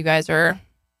maybe you guys are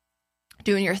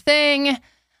doing your thing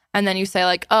and then you say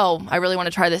like, oh, I really want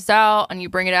to try this out. And you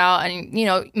bring it out and,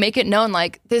 make it known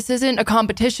like this isn't a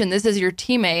competition. This is your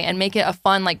teammate, and make it a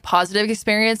fun, like positive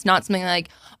experience, not something like,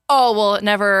 oh, well, it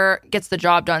never gets the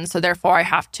job done, so therefore I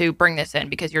have to bring this in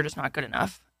because you're just not good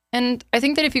enough. And I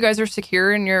think that if you guys are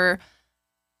secure and you're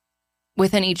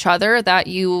within each other, that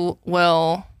you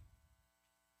will,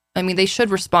 they should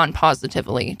respond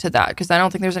positively to that, because I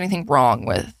don't think there's anything wrong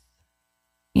with,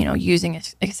 using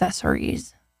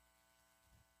accessories.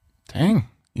 Dang,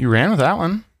 you ran with that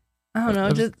one. I don't know.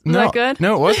 Is that good?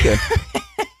 No, it was good.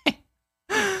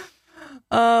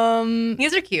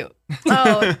 These are cute.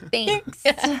 Oh, thanks.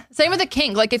 Same with the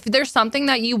kink. Like if there's something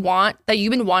that you want, that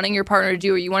you've been wanting your partner to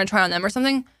do, or you want to try on them or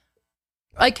something,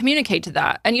 like communicate to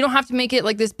that. And you don't have to make it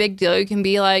like this big deal. You can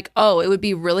be like, oh, it would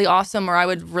be really awesome, or I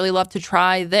would really love to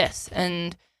try this.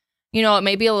 And, it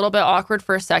may be a little bit awkward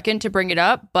for a second to bring it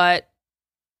up, but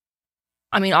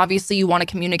obviously you want to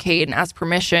communicate and ask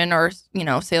permission, or,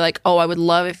 say like, oh, I would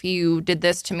love if you did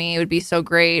this to me. It would be so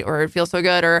great, or it feels so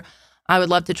good, or I would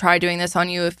love to try doing this on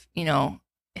you if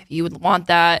you would want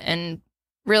that. And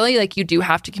really, like, you do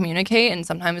have to communicate, and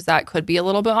sometimes that could be a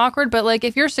little bit awkward. But like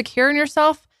if you're secure in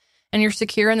yourself and you're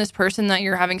secure in this person that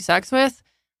you're having sex with,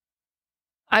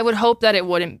 I would hope that it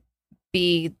wouldn't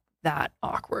be that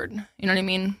awkward. You know what I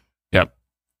mean? Yep.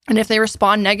 And if they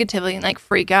respond negatively and like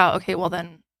freak out, okay, well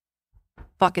then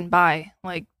fucking bye.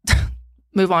 Like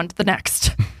move on to the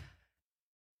next.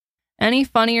 Any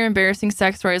funny or embarrassing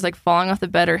sex stories, like falling off the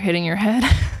bed or hitting your head?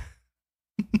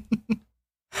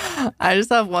 I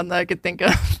just have one that I could think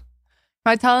of. Can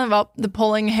I tell them about the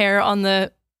pulling hair on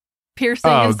the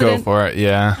piercing incident? Go for it.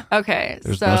 Yeah. Okay.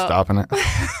 There's no stopping it.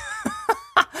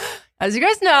 As you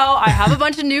guys know, I have a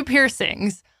bunch of new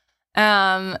piercings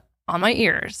on my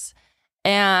ears.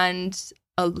 And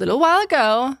a little while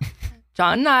ago,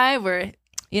 John and I were,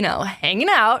 hanging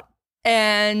out,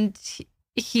 and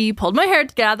he pulled my hair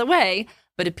to get out of the way,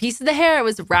 but a piece of the hair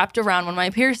was wrapped around one of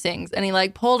my piercings, and he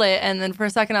like pulled it, and then for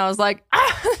a second I was like,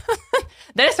 ah!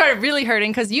 Then it started really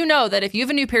hurting, because that if you have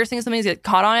a new piercing and somebody's get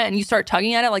caught on it and you start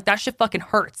tugging at it, like that shit fucking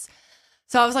hurts.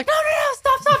 So I was like, no,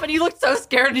 stop. And you looked so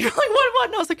scared, and you're like, what?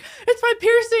 And I was like, it's my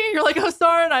piercing. And you're like, oh,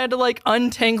 sorry. And I had to like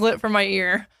untangle it from my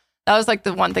ear. That was like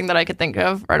the one thing that I could think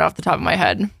of right off the top of my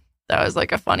head. That was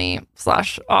like a funny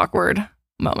 / awkward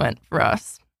moment for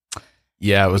us.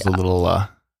 Yeah, it was a little, I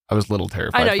was a little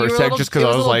terrified for a sec, just because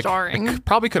I was like, jarring. I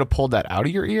probably could have pulled that out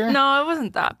of your ear. No, it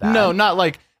wasn't that bad. No, not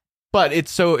like, but it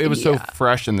was so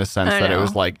fresh in the sense that it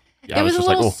was like, it was a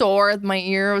little sore. My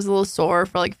ear was a little sore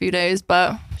for like a few days,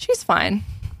 but she's fine.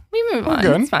 We move on.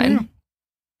 Good. It's fine.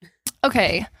 Yeah.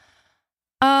 Okay.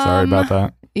 Sorry about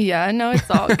that. Yeah, no, it's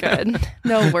all good.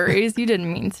 No worries. You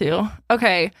didn't mean to.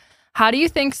 Okay. How do you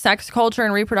think sex culture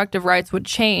and reproductive rights would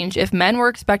change if men were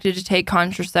expected to take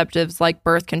contraceptives like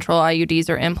birth control, IUDs,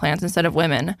 or implants instead of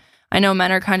women? I know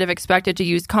men are kind of expected to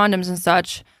use condoms and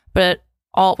such, but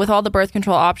with all the birth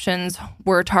control options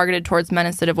were targeted towards men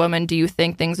instead of women, do you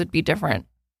think things would be different?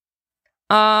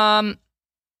 Yeah,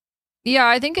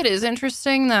 I think it is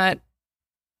interesting that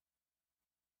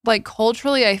like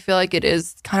culturally, I feel like it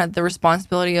is kind of the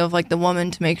responsibility of like the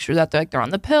woman to make sure that they're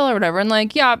on the pill or whatever. And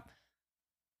like, yeah,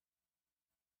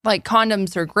 like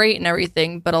condoms are great and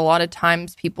everything, but a lot of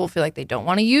times people feel like they don't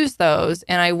want to use those.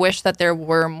 And I wish that there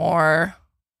were more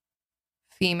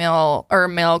female or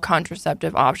male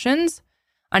contraceptive options.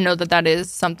 I know that that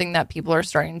is something that people are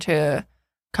starting to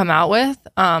come out with.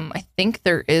 I think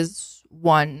there is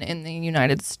one in the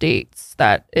United States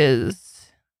that is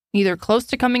either close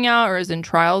to coming out or is in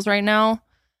trials right now,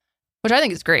 which I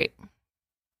think is great.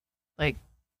 Like,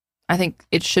 I think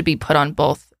it should be put on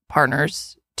both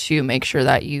partners to make sure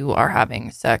that you are having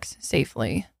sex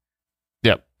safely.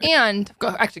 Yep. And go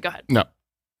ahead. No.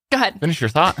 Go ahead. Finish your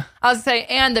thought. I was going to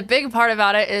say, and the big part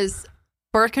about it is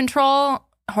birth control.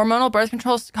 Hormonal birth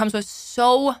control comes with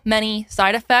so many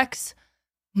side effects,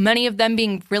 many of them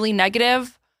being really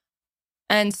negative.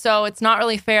 And so it's not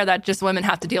really fair that just women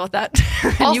have to deal with that.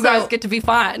 And Also, you guys get to be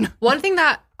fine. One thing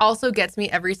that also gets me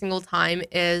every single time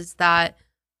is that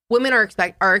women are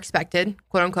expected,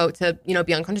 quote unquote, to, you know,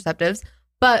 be on contraceptives,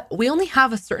 but we only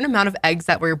have a certain amount of eggs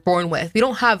that we're born with. We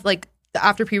don't have like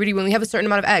after puberty when we have a certain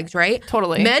amount of eggs, right?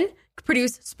 Totally. Men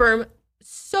produce sperm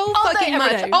so All fucking day,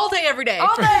 much. every day. All day, every day.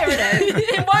 All day, every day.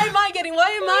 And why am I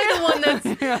the one that's,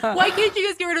 why can't you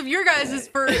guys get rid of your guys'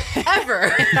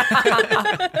 forever?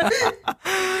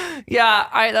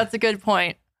 Yeah, that's a good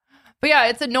point. But yeah,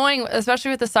 it's annoying, especially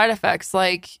with the side effects.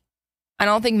 Like, I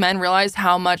don't think men realize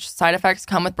how much side effects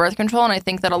come with birth control. And I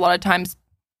think that a lot of times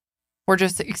we're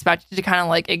just expected to kind of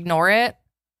like ignore it,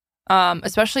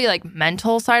 especially like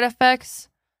mental side effects.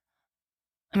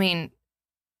 I mean,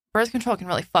 birth control can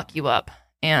really fuck you up.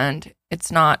 And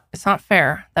it's not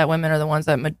fair that women are the ones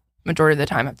that majority of the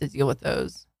time have to deal with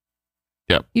those.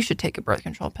 Yep. You should take a birth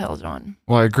control pill, John.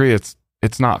 Well, I agree. It's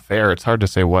not fair. It's hard to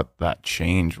say what that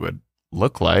change would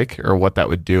look like or what that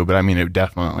would do. But I mean, it would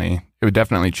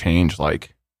definitely change.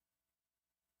 Like,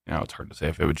 you know, it's hard to say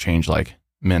if it would change like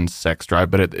men's sex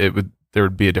drive, but there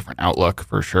would be a different outlook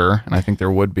for sure. And I think there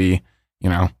would be, you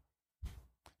know,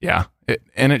 yeah.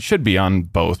 And it should be on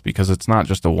both because it's not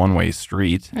just a one-way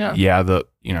street. Yeah, the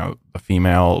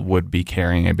female would be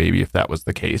carrying a baby if that was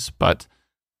the case, but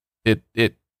it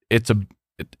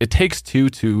takes two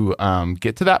to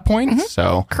get to that point. Mm-hmm.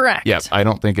 So correct. Yeah, I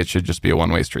don't think it should just be a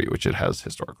one-way street, which it has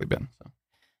historically been. So.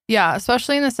 Yeah,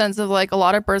 especially in the sense of like a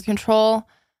lot of birth control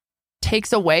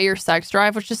takes away your sex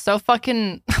drive, which is so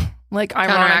fucking like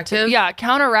ironic. Counteractive. Yeah,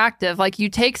 counteractive. Like you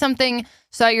take something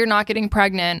so that you're not getting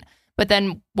pregnant. But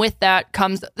then with that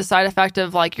comes the side effect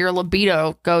of like your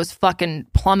libido goes fucking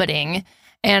plummeting.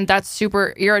 And that's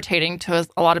super irritating to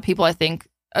a lot of people, I think,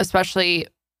 especially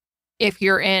if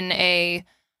you're in a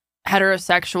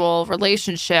heterosexual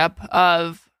relationship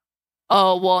of,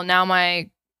 oh, well, now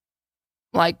my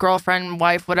like girlfriend,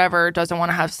 wife, whatever, doesn't want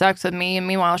to have sex with me. And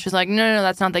meanwhile, she's like, no,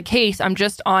 that's not the case. I'm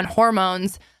just on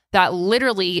hormones that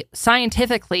literally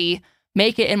scientifically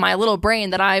make it in my little brain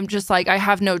that I'm just like, I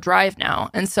have no drive now.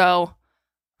 And so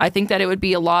I think that it would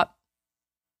be a lot,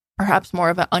 perhaps more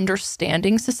of an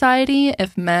understanding society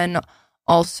if men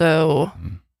also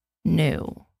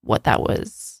knew what that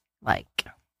was like,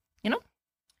 you know?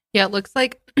 Yeah, it looks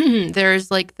like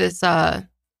there's like this, the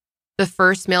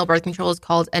first male birth control is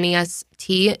called NEST,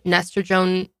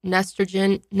 nestrone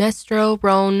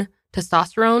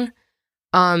testosterone.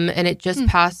 And it just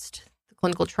passed the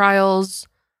clinical trials.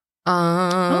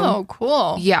 Oh,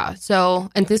 cool. Yeah. So,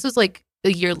 and this was like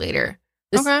a year later.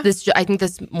 This I think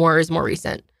this is more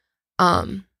recent.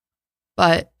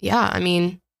 But yeah, I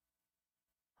mean,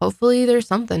 hopefully there's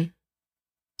something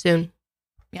soon.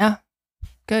 Yeah.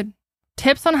 Good.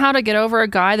 Tips on how to get over a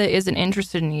guy that isn't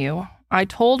interested in you. I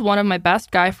told one of my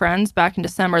best guy friends back in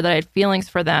December that I had feelings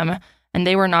for them and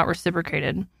they were not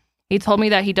reciprocated. He told me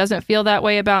that he doesn't feel that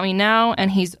way about me now and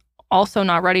he's also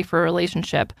not ready for a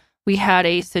relationship. We had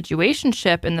a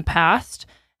situationship in the past,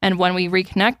 and when we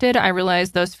reconnected, I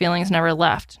realized those feelings never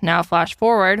left. Now, flash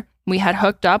forward, we had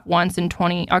hooked up once in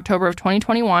October of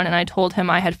 2021, and I told him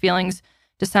I had feelings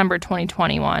December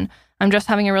 2021. I'm just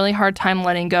having a really hard time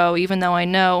letting go, even though I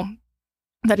know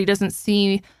that he doesn't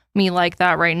see me like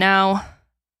that right now.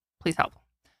 Please help.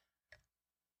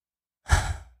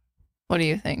 What do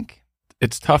you think?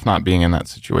 It's tough not being in that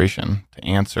situation to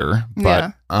answer,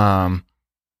 but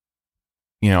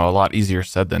you know, a lot easier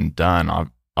said than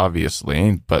done,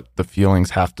 obviously, but the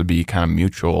feelings have to be kind of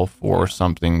mutual for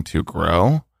something to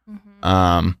grow.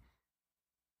 Mm-hmm.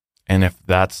 And if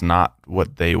that's not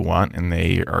what they want and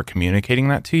they are communicating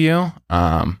that to you,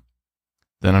 then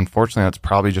unfortunately that's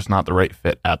probably just not the right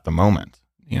fit at the moment.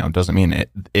 You know, doesn't mean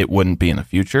it wouldn't be in the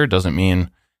future. Doesn't mean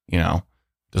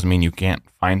you can't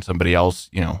find somebody else,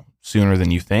 you know, sooner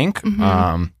than you think.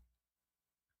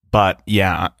 But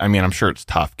yeah, I mean, I'm sure it's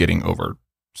tough getting over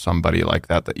somebody like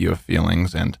that you have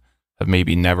feelings and have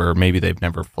maybe they've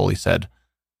never fully said,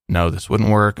 no, this wouldn't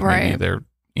work. Right. Maybe they're,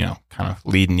 kind of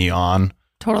leading you on.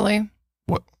 Totally.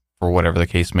 For whatever the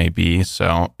case may be.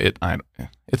 So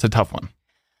it's a tough one.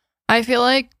 I feel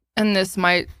like, and this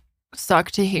might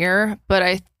suck to hear, but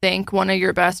I think one of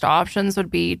your best options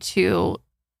would be to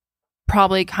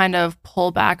probably kind of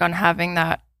pull back on having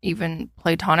that even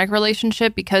platonic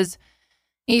relationship, because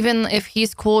even if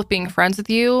he's cool with being friends with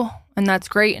you, and that's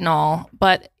great and all,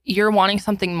 but you're wanting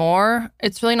something more,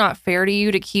 it's really not fair to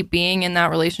you to keep being in that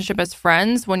relationship as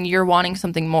friends when you're wanting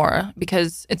something more,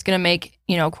 because it's going to make,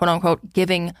 quote unquote,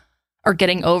 giving or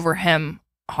getting over him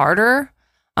harder.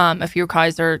 If you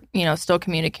guys are, still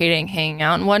communicating, hanging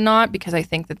out and whatnot, because I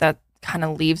think that kind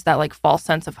of leaves that like false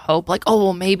sense of hope. Like, oh,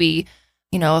 well, maybe,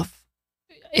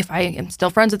 if I am still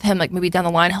friends with him, like maybe down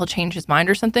the line, he'll change his mind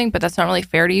or something, but that's not really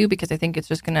fair to you, because I think it's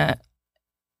just going to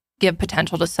give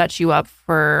potential to set you up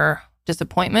for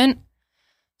disappointment.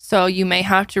 So you may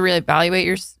have to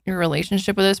reevaluate your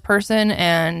relationship with this person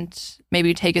and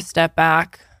maybe take a step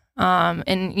back.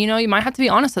 And, you might have to be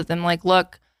honest with them. Like,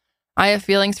 look, I have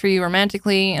feelings for you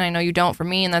romantically, and I know you don't for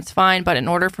me, and that's fine. But in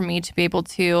order for me to be able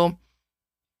to,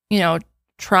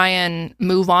 try and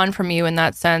move on from you in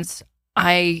that sense,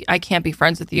 I can't be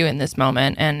friends with you in this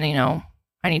moment. And,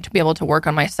 I need to be able to work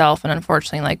on myself. And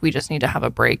unfortunately, like, we just need to have a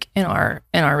break in our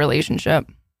relationship.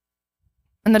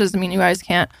 And that doesn't mean you guys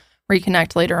can't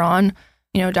reconnect later on,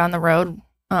 down the road.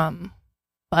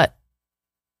 But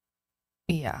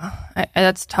yeah,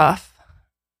 that's tough.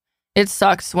 It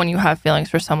sucks when you have feelings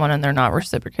for someone and they're not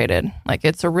reciprocated. Like,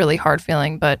 it's a really hard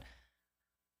feeling, but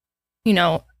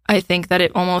I think that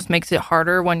it almost makes it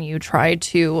harder when you try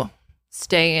to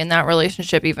stay in that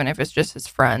relationship, even if it's just as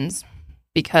friends,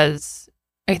 because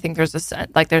I think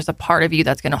there's a part of you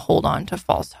that's going to hold on to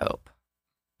false hope.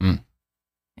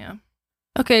 Yeah.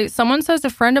 Okay, someone says, a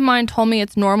friend of mine told me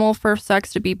it's normal for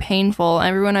sex to be painful.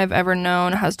 Everyone I've ever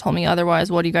known has told me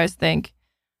otherwise. What do you guys think?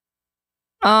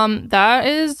 That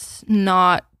is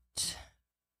not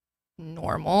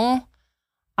normal.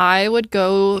 I would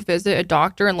go visit a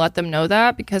doctor and let them know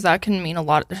that, because that can mean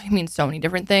it means so many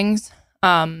different things.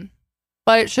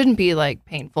 But it shouldn't be like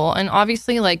painful. And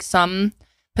obviously, like, some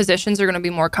positions are going to be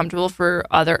more comfortable for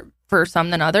some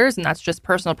than others, and that's just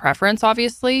personal preference,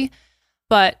 obviously.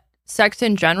 But sex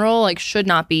in general, like, should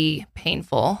not be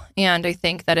painful. And I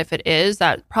think that if it is,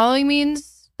 that probably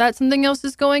means that something else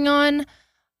is going on.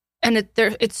 And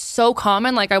it's so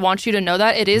common. Like, I want you to know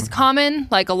that it is common.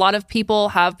 Like, a lot of people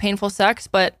have painful sex,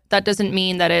 but that doesn't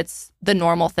mean that it's the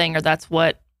normal thing, or that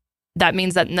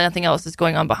means that nothing else is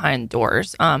going on behind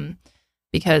doors.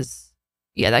 Because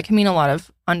yeah, that can mean a lot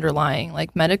of underlying,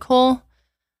 like, medical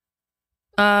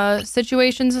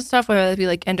situations and stuff, whether it be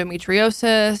like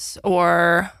endometriosis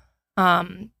or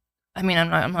I'm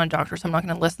not a doctor, so I'm not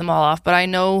going to list them all off, but I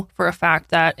know for a fact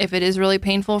that if it is really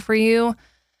painful for you,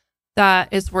 that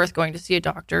it's worth going to see a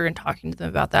doctor and talking to them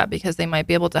about that, because they might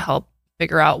be able to help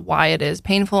figure out why it is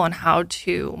painful and how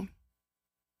to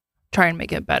try and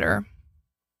make it better.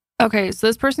 Okay, so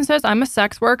this person says, I'm a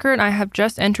sex worker and I have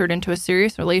just entered into a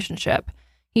serious relationship.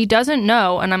 He doesn't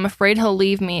know, and I'm afraid he'll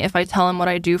leave me if I tell him what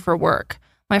I do for work.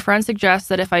 My friend suggests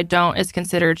that if I don't, it's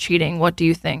considered cheating. What do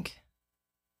you think?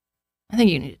 I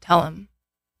think you need to tell him.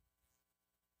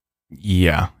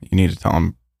 Yeah, you need to tell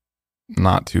him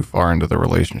not too far into the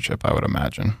relationship, I would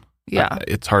imagine. Yeah.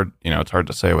 It's hard, it's hard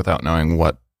to say without knowing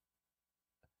what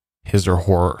his or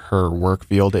her work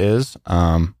field is.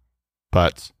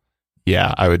 But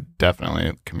yeah, I would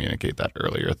definitely communicate that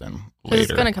earlier than later.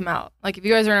 It's going to come out. Like, if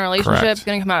you guys are in a relationship, Correct. It's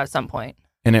going to come out at some point.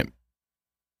 And it,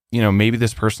 maybe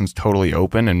this person's totally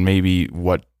open, and maybe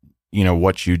what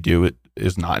you do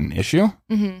is not an issue.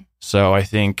 Mm-hmm. So I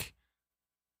think,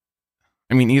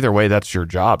 either way, that's your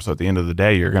job. So at the end of the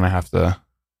day, you're going to have to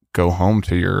go home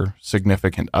to your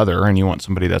significant other, and you want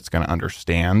somebody that's going to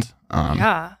understand,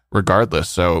 regardless.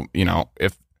 So,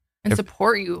 if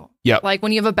support you. Yeah. Like,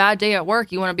 when you have a bad day at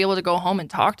work, you want to be able to go home and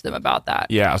talk to them about that.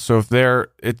 Yeah. So if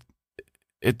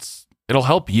it'll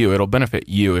help you, it'll benefit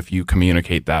you if you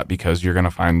communicate that, because you're going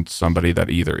to find somebody that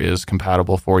either is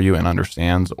compatible for you and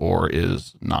understands, or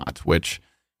is not, which,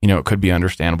 it could be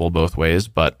understandable both ways,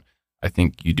 but I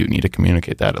think you do need to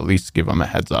communicate that, at least give them a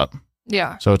heads up.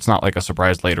 Yeah. So it's not like a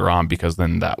surprise later on, because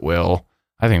then that will,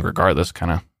 I think, regardless,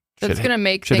 kind of, it's going to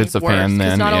make things worse.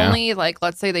 Because not only, like,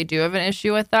 let's say they do have an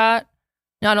issue with that,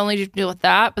 not only do you deal with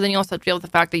that, but then you also have to deal with the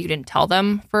fact that you didn't tell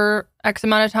them for X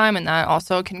amount of time, and that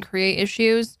also can create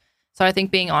issues. So I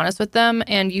think being honest with them,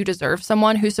 and you deserve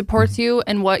someone who supports you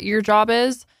and what your job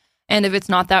is. And if it's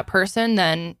not that person,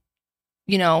 then,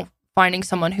 finding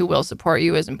someone who will support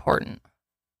you is important.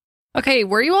 Okay,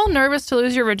 were you all nervous to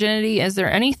lose your virginity? Is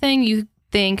there anything you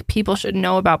think people should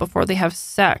know about before they have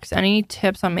sex? Any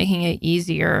tips on making it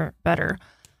easier, better?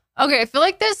 Okay, I feel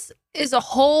like this is a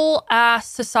whole ass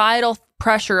societal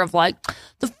pressure of like,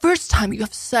 the first time you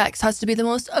have sex has to be the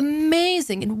most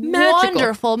amazing and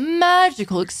wonderful,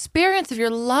 magical experience of your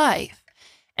life.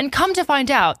 And come to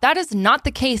find out, that is not the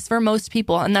case for most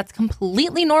people. And that's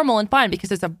completely normal and fine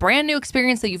because it's a brand new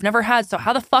experience that you've never had. So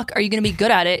how the fuck are you going to be good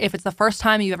at it if it's the first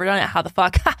time you've ever done it? How the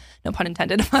fuck? No pun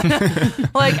intended.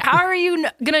 Like, how are you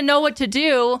going to know what to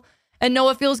do and know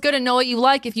what feels good and know what you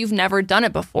like if you've never done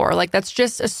it before? Like, that's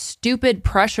just a stupid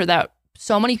pressure that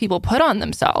so many people put on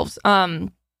themselves.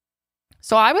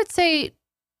 So I would say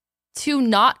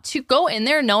to go in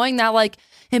there knowing that like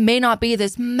it may not be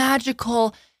this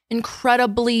magical,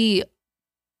 incredibly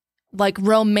like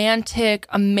romantic,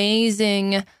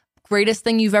 amazing, greatest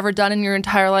thing you've ever done in your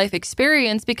entire life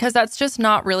experience, because that's just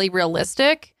not really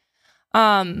realistic.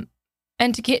 And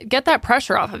to get that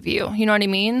pressure off of you, you know what I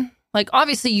mean? Like,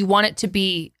 obviously you want it to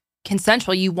be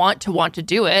consensual. You want to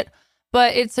do it,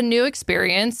 but it's a new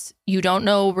experience. You don't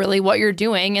know really what you're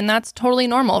doing. And that's totally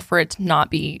normal for it to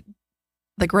not be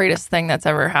the greatest thing that's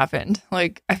ever happened.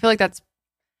 Like, I feel like that's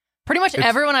pretty much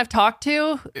everyone I've talked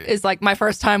to is like, my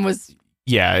first time was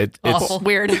it's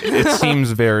weird. It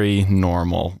seems very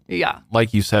normal. Yeah.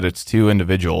 Like you said, it's two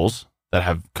individuals that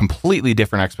have completely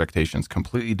different expectations,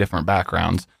 completely different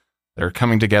backgrounds. They're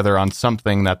coming together on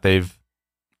something that they've,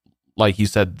 like you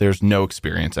said, there's no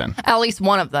experience in. At least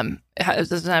one of them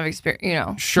doesn't have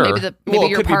experience, Sure. Maybe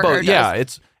your partner does. Yeah,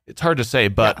 it's hard to say,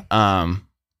 but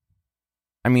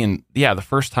I mean, the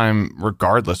first time,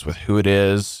 regardless with who it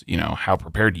is, how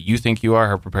prepared you think you are,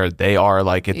 how prepared they are,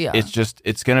 like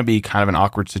it's going to be kind of an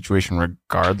awkward situation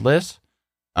regardless.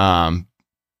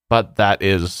 But that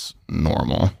is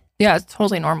normal. Yeah, it's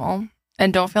totally normal.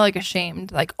 And don't feel like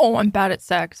ashamed. Like, oh, I'm bad at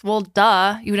sex. Well,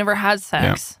 duh, you've never had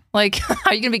sex. Yeah. Like, how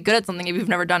are you going to be good at something if you've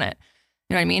never done it?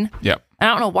 You know what I mean? Yeah. I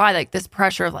don't know why, like, this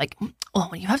pressure of like, oh,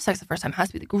 when you have sex the first time, it has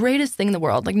to be the greatest thing in the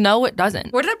world. Like, no, it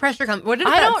doesn't. Where did that pressure come? Where did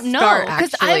I that don't know. start,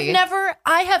 Because actually?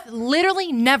 I have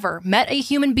literally never met a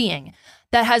human being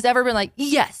that has ever been like,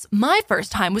 yes, my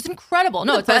first time was incredible.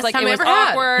 No, it's always like, it was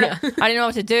awkward. Yeah. I didn't know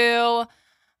what to do.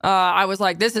 I was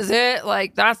like, this is it.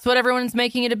 Like, that's what everyone's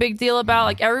making it a big deal about.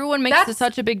 Like, everyone makes it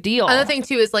such a big deal. Another thing,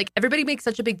 too, is like, everybody makes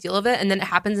such a big deal of it, and then it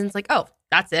happens, and it's like, oh,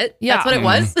 that's it? Yeah. That's what it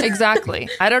was? Exactly.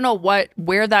 I don't know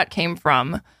where that came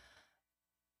from,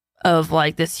 of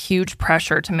like this huge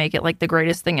pressure to make it like the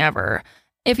greatest thing ever.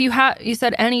 If you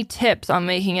said any tips on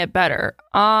making it better,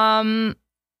 I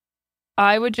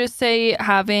would just say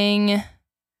having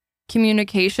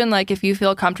communication. Like, if you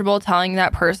feel comfortable telling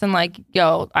that person like,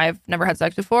 yo, I've never had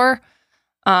sex before,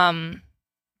 that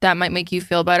might make you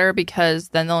feel better, because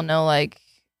then they'll know like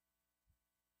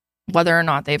whether or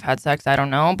not they've had sex. I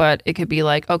don't know, but it could be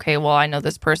like, okay, well, I know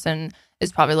this person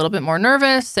is probably a little bit more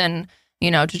nervous, and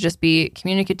to just be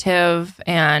communicative.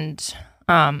 And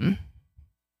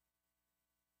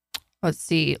let's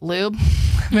see, lube.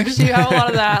 Make sure you have a lot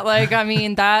of that. Like, I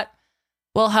mean, that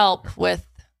will help with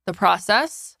the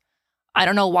process. I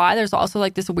don't know why there's also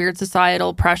like this weird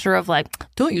societal pressure of like,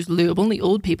 don't use lube, only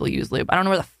old people use lube. I don't know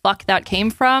where the fuck that came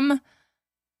from.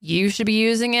 You should be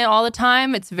using it all the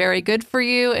time. It's very good for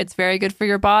you. It's very good for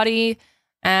your body.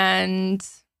 And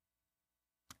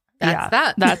that's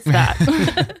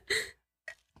that.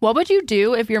 What would you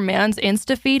do if your man's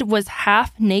Insta feed was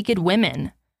half naked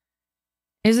women?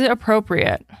 Is it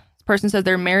appropriate? This person says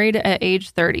they're married at age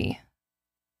 30.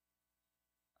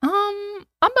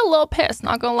 I'm a little pissed,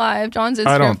 not gonna lie. John's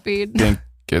Instagram feed. I don't think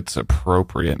it's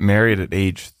appropriate. Married at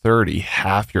age 30,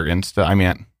 half your Insta. I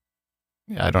mean,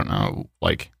 I don't know.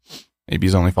 Like, maybe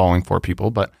he's only following 4 people,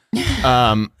 but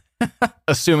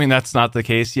assuming that's not the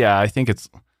case, yeah, I think that's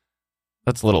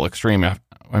a little extreme.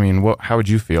 I mean, how would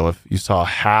you feel if you saw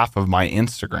half of my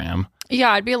Instagram? Yeah,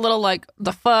 I'd be a little like,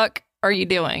 the fuck are you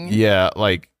doing? Yeah,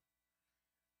 like,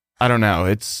 I don't know.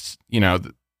 It's,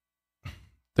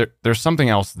 there's something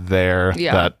else there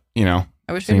that,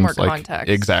 I wish we had more context.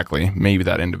 Exactly. Maybe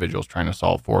that individual's trying to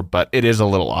solve for, but it is a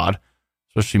little odd,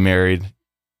 especially married.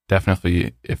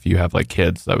 Definitely, if you have like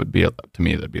kids, that would be, to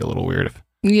me, that'd be a little weird. If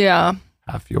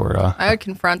half your... I would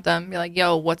confront them, be like,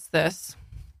 yo, what's this?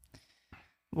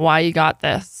 Why you got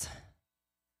this?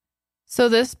 So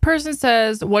this person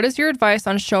says, what is your advice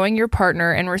on showing your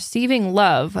partner and receiving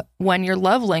love when your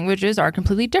love languages are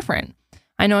completely different?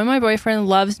 I know my boyfriend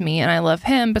loves me and I love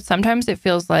him, but sometimes it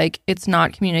feels like it's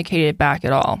not communicated back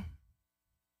at all.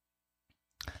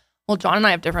 Well, John and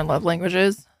I have different love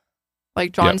languages.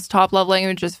 Like John's top love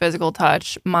language is physical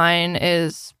touch. Mine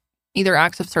is either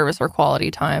acts of service or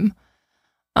quality time.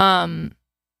 But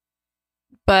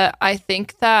I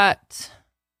think that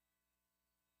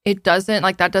it doesn't,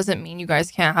 like, that doesn't mean you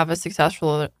guys can't have a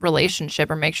successful relationship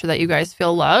or make sure that you guys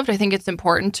feel loved. I think it's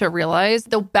important to realize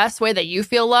the best way that you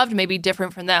feel loved may be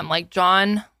different from them. Like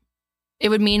John, it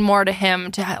would mean more to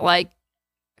him to like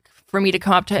for me to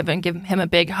come up to him and give him a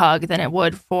big hug than it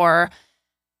would for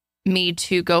me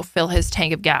to go fill his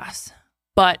tank of gas.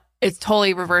 But it's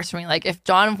totally reversed for me. Like if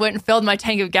John went and filled my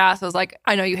tank of gas, I was like,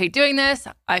 I know you hate doing this.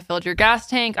 I filled your gas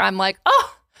tank. I'm like,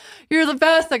 oh, you're the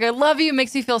best. Like I love you. It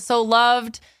makes me feel so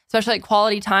loved, especially like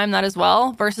quality time, that as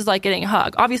well, versus like getting a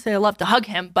hug. Obviously I love to hug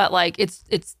him, but like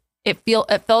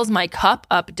it fills my cup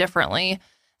up differently.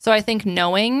 So I think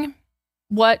knowing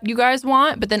what you guys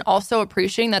want, but then also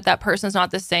appreciating that person's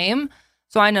not the same.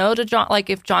 So I know to John, like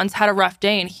if John's had a rough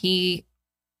day and he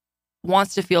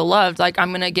wants to feel loved, like I'm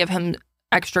going to give him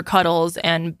extra cuddles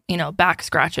and, you know, back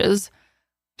scratches.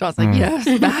 John's like, yes,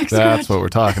 back scratches. That's what we're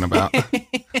talking about.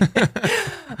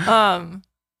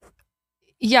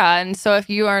 Yeah. And so if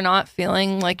you are not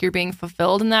feeling like you're being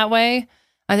fulfilled in that way,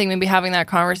 I think maybe having that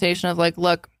conversation of like,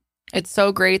 look, it's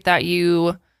so great that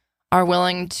you are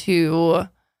willing to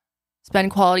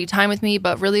spend quality time with me,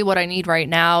 but really what I need right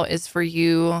now is for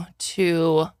you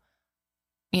to,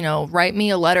 you know, write me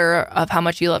a letter of how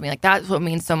much you love me. Like that's what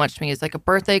means so much to me, is like a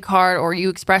birthday card or you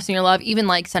expressing your love, even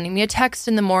like sending me a text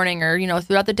in the morning or, you know,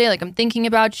 throughout the day, like I'm thinking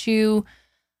about you,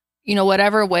 you know,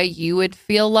 whatever way you would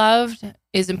feel loved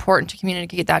is important to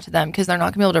communicate that to them, because they're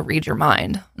not gonna be able to read your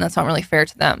mind, and that's not really fair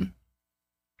to them.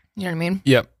 You know what I mean?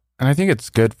 Yep. And I think it's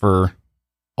good for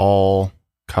all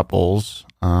couples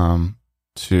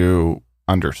to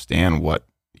understand what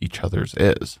each other's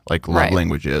is, like love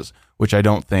language is, which I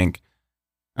don't think,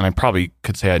 and I probably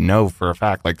could say I know for a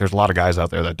fact, like there's a lot of guys out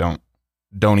there that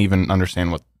don't even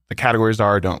understand what the categories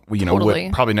are,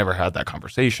 would probably never had that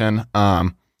conversation.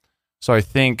 So I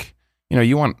think, you know,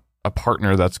 you want a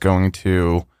partner that's going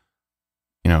to,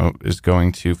 you know, is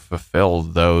going to fulfill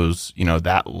those, you know,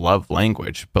 that love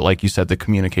language. But like you said, the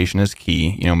communication is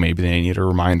key. You know, maybe they need a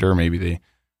reminder, maybe they,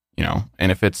 you know,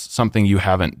 and if it's something you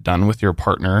haven't done with your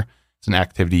partner, it's an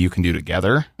activity you can do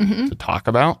together to talk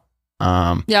about.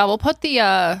 Yeah, we'll put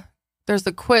there's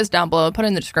a quiz down below. I'll put it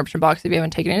in the description box if you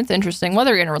haven't taken it. It's interesting.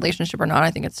 Whether you're in a relationship or not,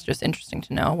 I think it's just interesting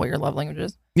to know what your love language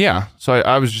is. Yeah. So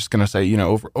I was just going to say, you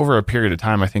know, over a period of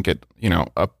time, I think you know,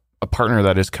 a partner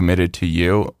that is committed to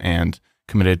you and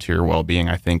committed to your well-being,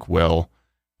 I think will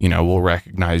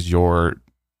recognize your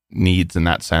needs in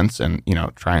that sense and, you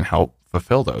know, try and help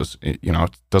fulfill those. You know,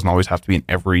 it doesn't always have to be an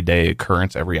everyday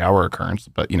occurrence, every hour occurrence,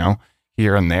 but, you know,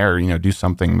 here and there, you know, do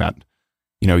something that,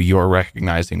 you know, you're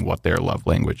recognizing what their love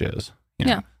language is. You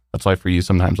know? Yeah. That's why for you,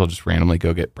 sometimes I'll just randomly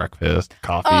go get breakfast,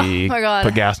 coffee,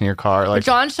 put gas in your car. Like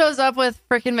John shows up with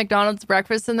freaking McDonald's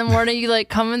breakfast in the morning. You like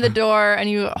come in the door and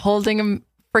you holding a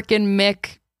freaking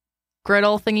Mick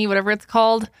griddle thingy, whatever it's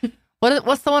called.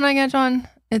 What's the one I get, John?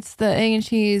 It's the egg and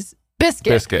cheese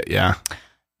biscuit. Biscuit, yeah.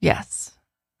 Yes.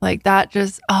 Like that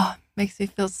just, makes me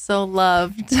feel so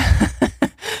loved.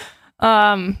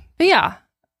 But yeah,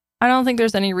 I don't think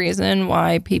there's any reason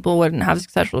why people wouldn't have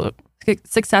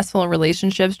successful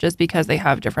relationships just because they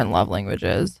have different love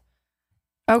languages.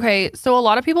 Okay, so a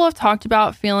lot of people have talked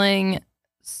about feeling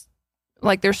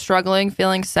like they're struggling,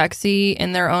 feeling sexy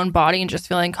in their own body and just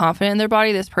feeling confident in their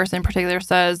body. This person in particular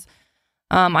says,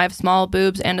 I have small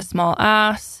boobs and a small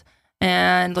ass,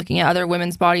 and looking at other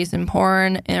women's bodies in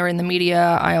porn or in the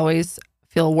media, I always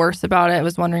feel worse about it. I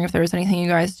was wondering if there was anything you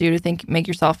guys do to make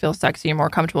yourself feel sexy and more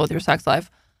comfortable with your sex life.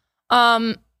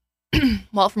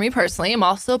 Well, for me personally, I'm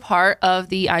also part of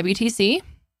the IBTC,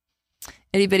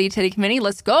 Itty Bitty Titty Committee.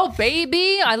 Let's go,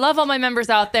 baby. I love all my members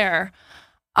out there.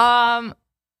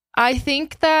 I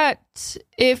think that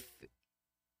if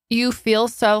you feel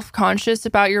self-conscious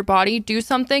about your body, do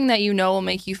something that you know will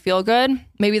make you feel good.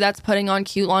 Maybe that's putting on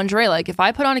cute lingerie. Like if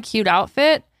I put on a cute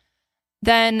outfit,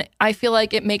 then I feel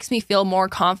like it makes me feel more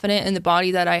confident in the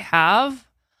body that I have.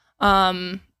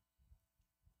 That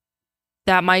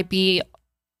might be,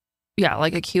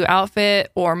 like a cute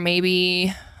outfit, or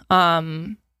maybe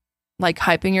like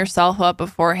hyping yourself up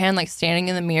beforehand, like standing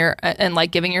in the mirror and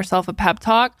like giving yourself a pep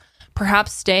talk.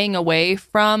 Perhaps staying away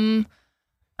from,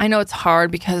 I know it's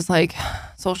hard because like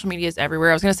social media is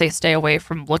everywhere. I was going to say stay away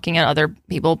from looking at other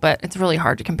people, but it's really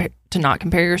hard to not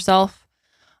compare yourself.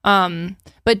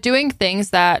 But doing things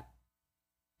that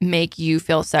make you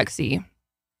feel sexy,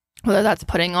 whether that's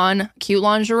putting on cute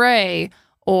lingerie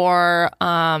or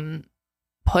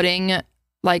putting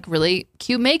like really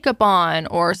cute makeup on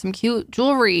or some cute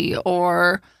jewelry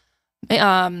or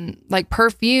like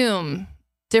perfume,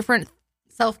 different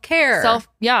Self-care.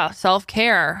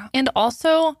 self-care. And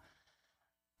also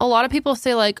a lot of people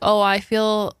say like, oh, I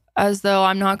feel as though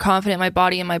I'm not confident in my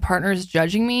body and my partner is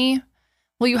judging me.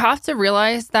 Well, you have to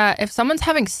realize that if someone's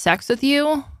having sex with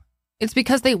you, it's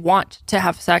because they want to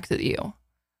have sex with you.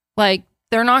 Like,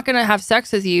 they're not going to have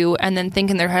sex with you and then think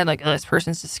in their head like, oh, this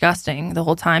person's disgusting the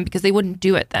whole time, because they wouldn't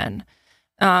do it then.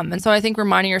 And so I think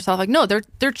reminding yourself like, no,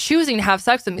 they're choosing to have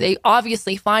sex with me. They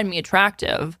obviously find me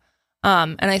attractive.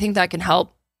 And I think that can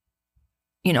help,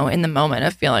 in the moment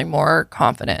of feeling more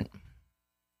confident.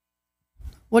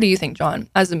 What do you think, John?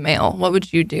 As a male, what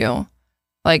would you do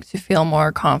like to feel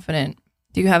more confident?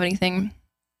 Do you have anything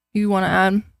you want to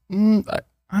add?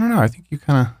 I don't know. I think you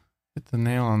kind of hit the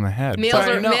nail on the head.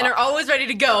 Men are always ready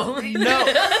to go.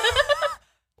 No.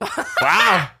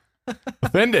 Wow.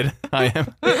 Offended I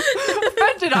am.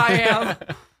 Offended I am.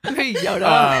 Hey,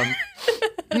 Yoda.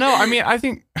 No, I mean, I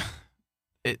think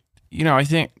I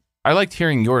think I liked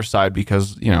hearing your side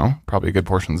because, probably a good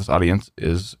portion of this audience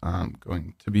is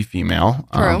going to be female.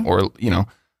 True. Or,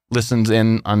 listens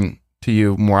in on to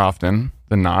you more often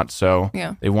than not. So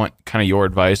yeah, they want kind of your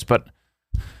advice. But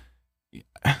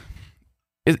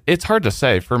it's hard to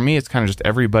say. For me, it's kind of just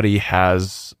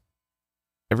everybody's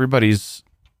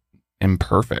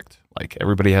imperfect. Like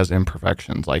everybody has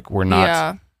imperfections. Like we're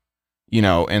not,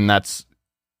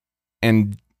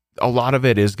 and a lot of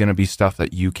it is going to be stuff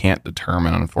that you can't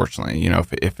determine, unfortunately.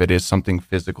 If it is something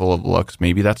physical of looks,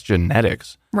 maybe that's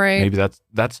genetics. Right. Maybe that's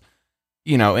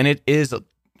and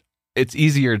it's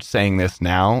easier saying this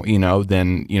now,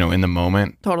 than, in the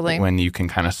moment. Totally. When you can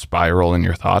kind of spiral in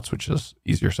your thoughts, which is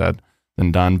easier said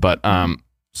than done. But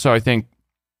so I think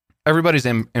everybody's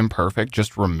imperfect.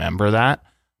 Just remember that.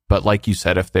 But like you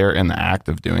said, if they're in the act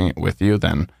of doing it with you,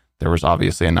 then there was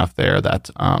obviously enough there that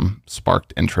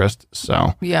sparked interest.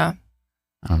 So yeah,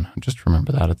 I don't know. Just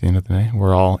remember that at the end of the day,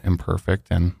 we're all imperfect,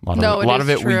 and a lot of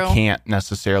it we can't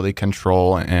necessarily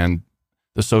control. And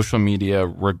the social media,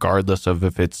 regardless of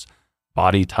if it's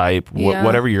body type,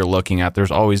 whatever you're looking at,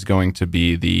 there's always going to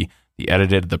be the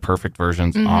edited, the perfect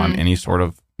versions on any sort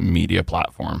of media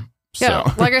platform. Yeah,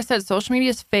 So. like I said, social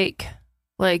media is fake.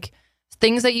 Like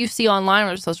things that you see online,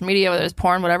 whether it's social media, whether it's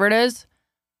porn, whatever it is,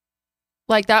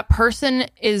 like that person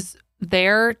is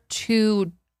there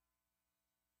to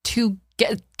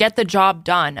get the job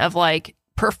done of like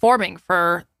performing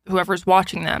for whoever's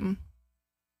watching them.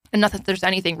 And not that there's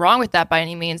anything wrong with that by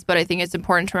any means, but I think it's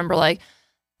important to remember like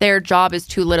their job is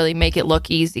to literally make it look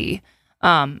easy.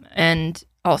 And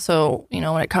also,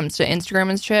 when it comes to Instagram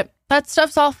and shit, that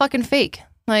stuff's all fucking fake.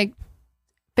 Like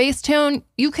Facetune,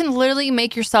 you can literally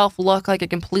make yourself look like a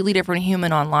completely different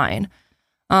human online.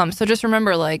 So just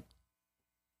remember, like,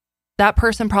 that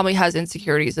person probably has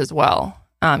insecurities as well.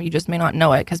 You just may not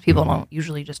know it because people don't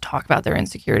usually just talk about their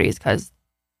insecurities because,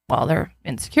 well, they're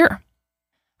insecure.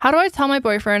 How do I tell my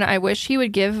boyfriend I wish he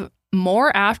would give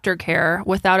more aftercare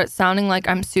without it sounding like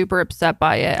I'm super upset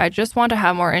by it? I just want to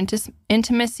have more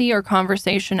intimacy or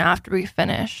conversation after we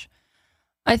finish.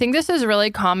 I think this is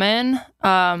really common.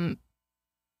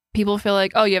 People feel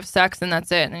like, oh, you have sex and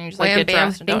that's it. And then you just like get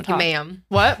dressed and don't talk. Thank you, ma'am.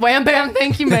 What? Wham, bam,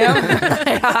 thank you, ma'am.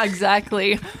 Yeah,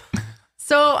 exactly.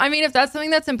 So, I mean, if that's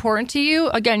something that's important to you,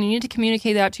 again, you need to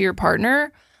communicate that to your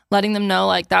partner, letting them know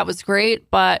like that was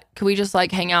great, but could we just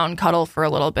like hang out and cuddle for a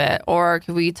little bit? Or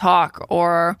could we talk?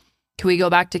 Or could we go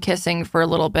back to kissing for a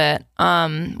little bit?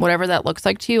 Whatever that looks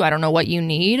like to you. I don't know what you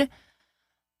need,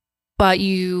 but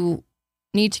you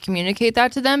need to communicate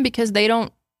that to them because they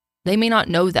may not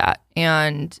know that.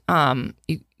 And,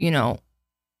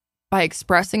 by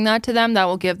expressing that to them, that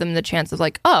will give them the chance of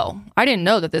like, oh, I didn't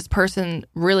know that this person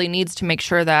really needs to make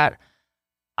sure that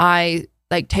I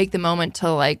like take the moment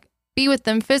to like be with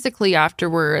them physically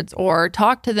afterwards or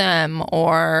talk to them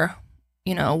or,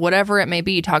 whatever it may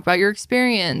be, talk about your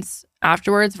experience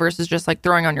afterwards versus just like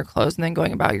throwing on your clothes and then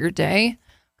going about your day.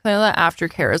 Because I know that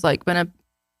aftercare has like been a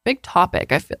big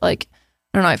topic. I feel like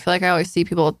I always see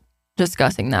people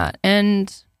discussing that,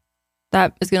 and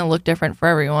that is going to look different for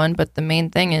everyone, but the main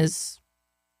thing is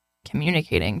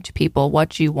communicating to people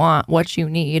what you want, what you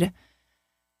need,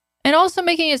 and also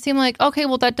making it seem like, okay,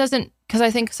 well, that doesn't, because I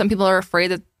think some people are afraid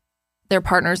that their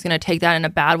partner is going to take that in a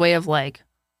bad way of like,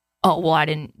 oh, well, I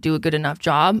didn't do a good enough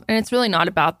job. And it's really not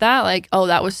about that. Like, oh,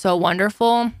 that was so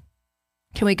wonderful.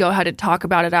 Can we go ahead and talk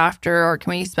about it after, or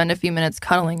can we spend a few minutes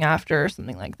cuddling after, or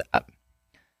something like that?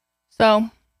 So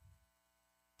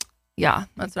yeah,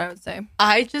 that's what I would say.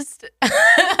 I just...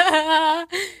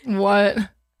 What?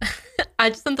 I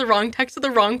just sent the wrong text to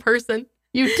the wrong person.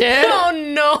 You did? Oh,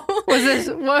 no. Was this...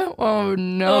 What? Oh,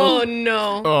 no. Oh,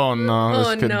 no. Oh, no.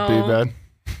 This could be bad.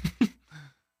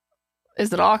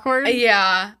 Is it awkward?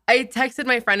 Yeah. I texted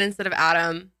my friend instead of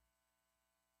Adam.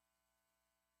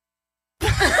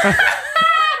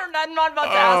 I'm not about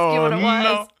to ask you what it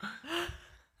was.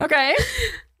 No. Okay.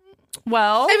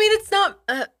 Well, I mean, it's not.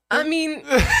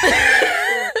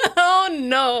 Oh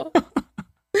no.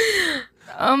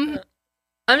 I'm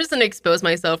just gonna expose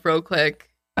myself real quick.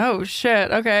 oh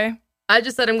shit. Okay. I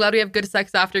just said I'm glad we have good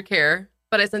sex aftercare,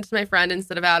 but I sent it to my friend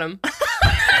instead of Adam.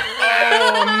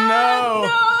 Oh,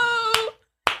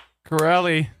 no.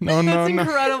 Corelli. No. That's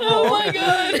incredible. Oh my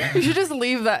god. You should just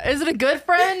leave that. Is it a good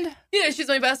friend? Yeah, she's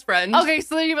my best friend. Okay,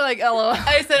 so then you'd be like, LOL.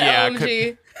 I said Yeah,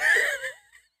 LMG.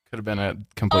 Could have been a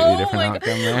completely different my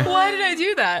outcome God. there. Why did I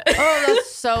do that? Oh,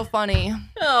 that's so funny.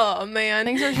 Oh man.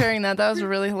 Thanks for sharing that. That was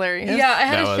really hilarious. Yeah, I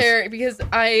had That to was- share it because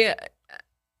I'm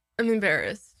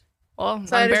embarrassed. Well,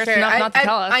 So I I'm had to embarrassed share enough it. not to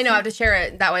tell us. I know I have to share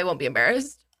it. That way I won't be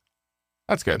embarrassed.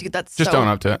 That's good. Dude, that's Just so, own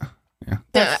up to it. Yeah.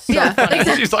 That's so Yeah.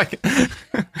 funny. She's like,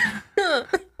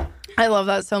 I love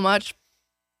that so much.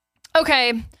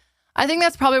 Okay. I think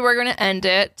that's probably where we're going to end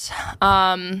it.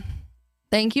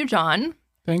 Thank you, John,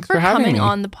 thanks for for having coming me.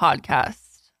 on the podcast.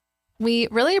 We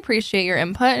really appreciate your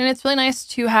input, and it's really nice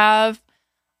to have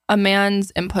a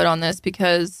man's input on this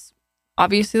because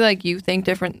obviously, like, you think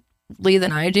differently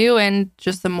than I do, and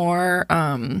just the more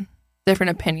different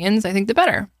opinions, I think the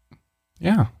better.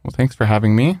 Yeah. Well, thanks for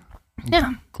having me.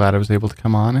 Yeah. Glad I was able to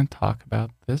come on and talk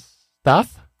about this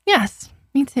stuff Yes,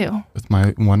 me too. with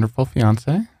my wonderful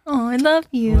fiance. Oh, I love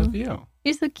you. Love you.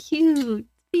 You're so cute.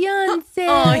 Beyonce.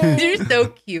 Oh, you're so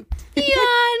cute.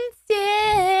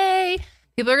 Beyonce.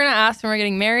 People are going to ask when we're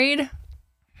getting married.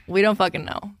 We don't fucking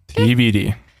know.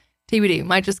 TBD. TBD.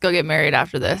 Might just go get married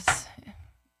after this.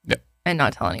 Yeah. And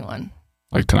not tell anyone.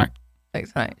 Like tonight.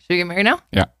 Like tonight. Should we get married now?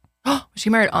 Yeah. Oh, she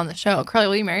married on the show. Carly,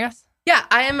 will you marry us? Yeah,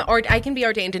 I can be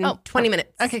ordained in 20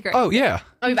 minutes. Okay, great. Oh, yeah.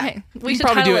 I'll be back. Okay. We You should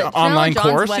can probably title do it an Janelle online and John's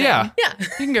course. Wedding. Yeah. Yeah. You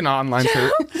can get an online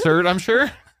cert, I'm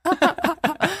sure.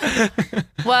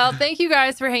 Well, thank you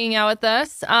guys for hanging out with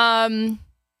us.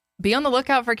 Be on the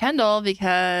lookout for Kendall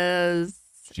because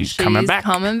She's coming back.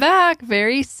 coming back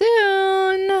very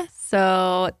soon.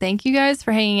 So thank you guys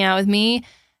for hanging out with me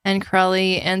and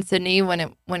Crowley and Sydney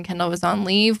when Kendall was on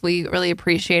leave. We really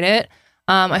appreciate it.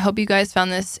 I hope you guys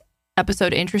found this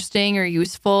episode interesting or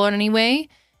useful in any way.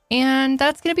 And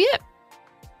that's going to be it.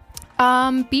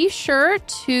 Be sure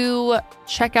to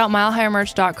check out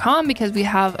milehighermerch.com because we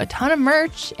have a ton of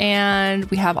merch and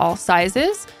we have all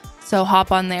sizes. So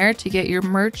hop on there to get your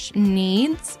merch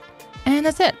needs. And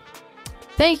that's it.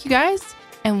 Thank you guys.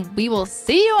 And we will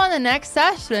see you on the next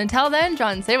session. Until then,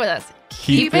 John, say with us.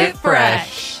 Keep it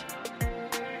fresh.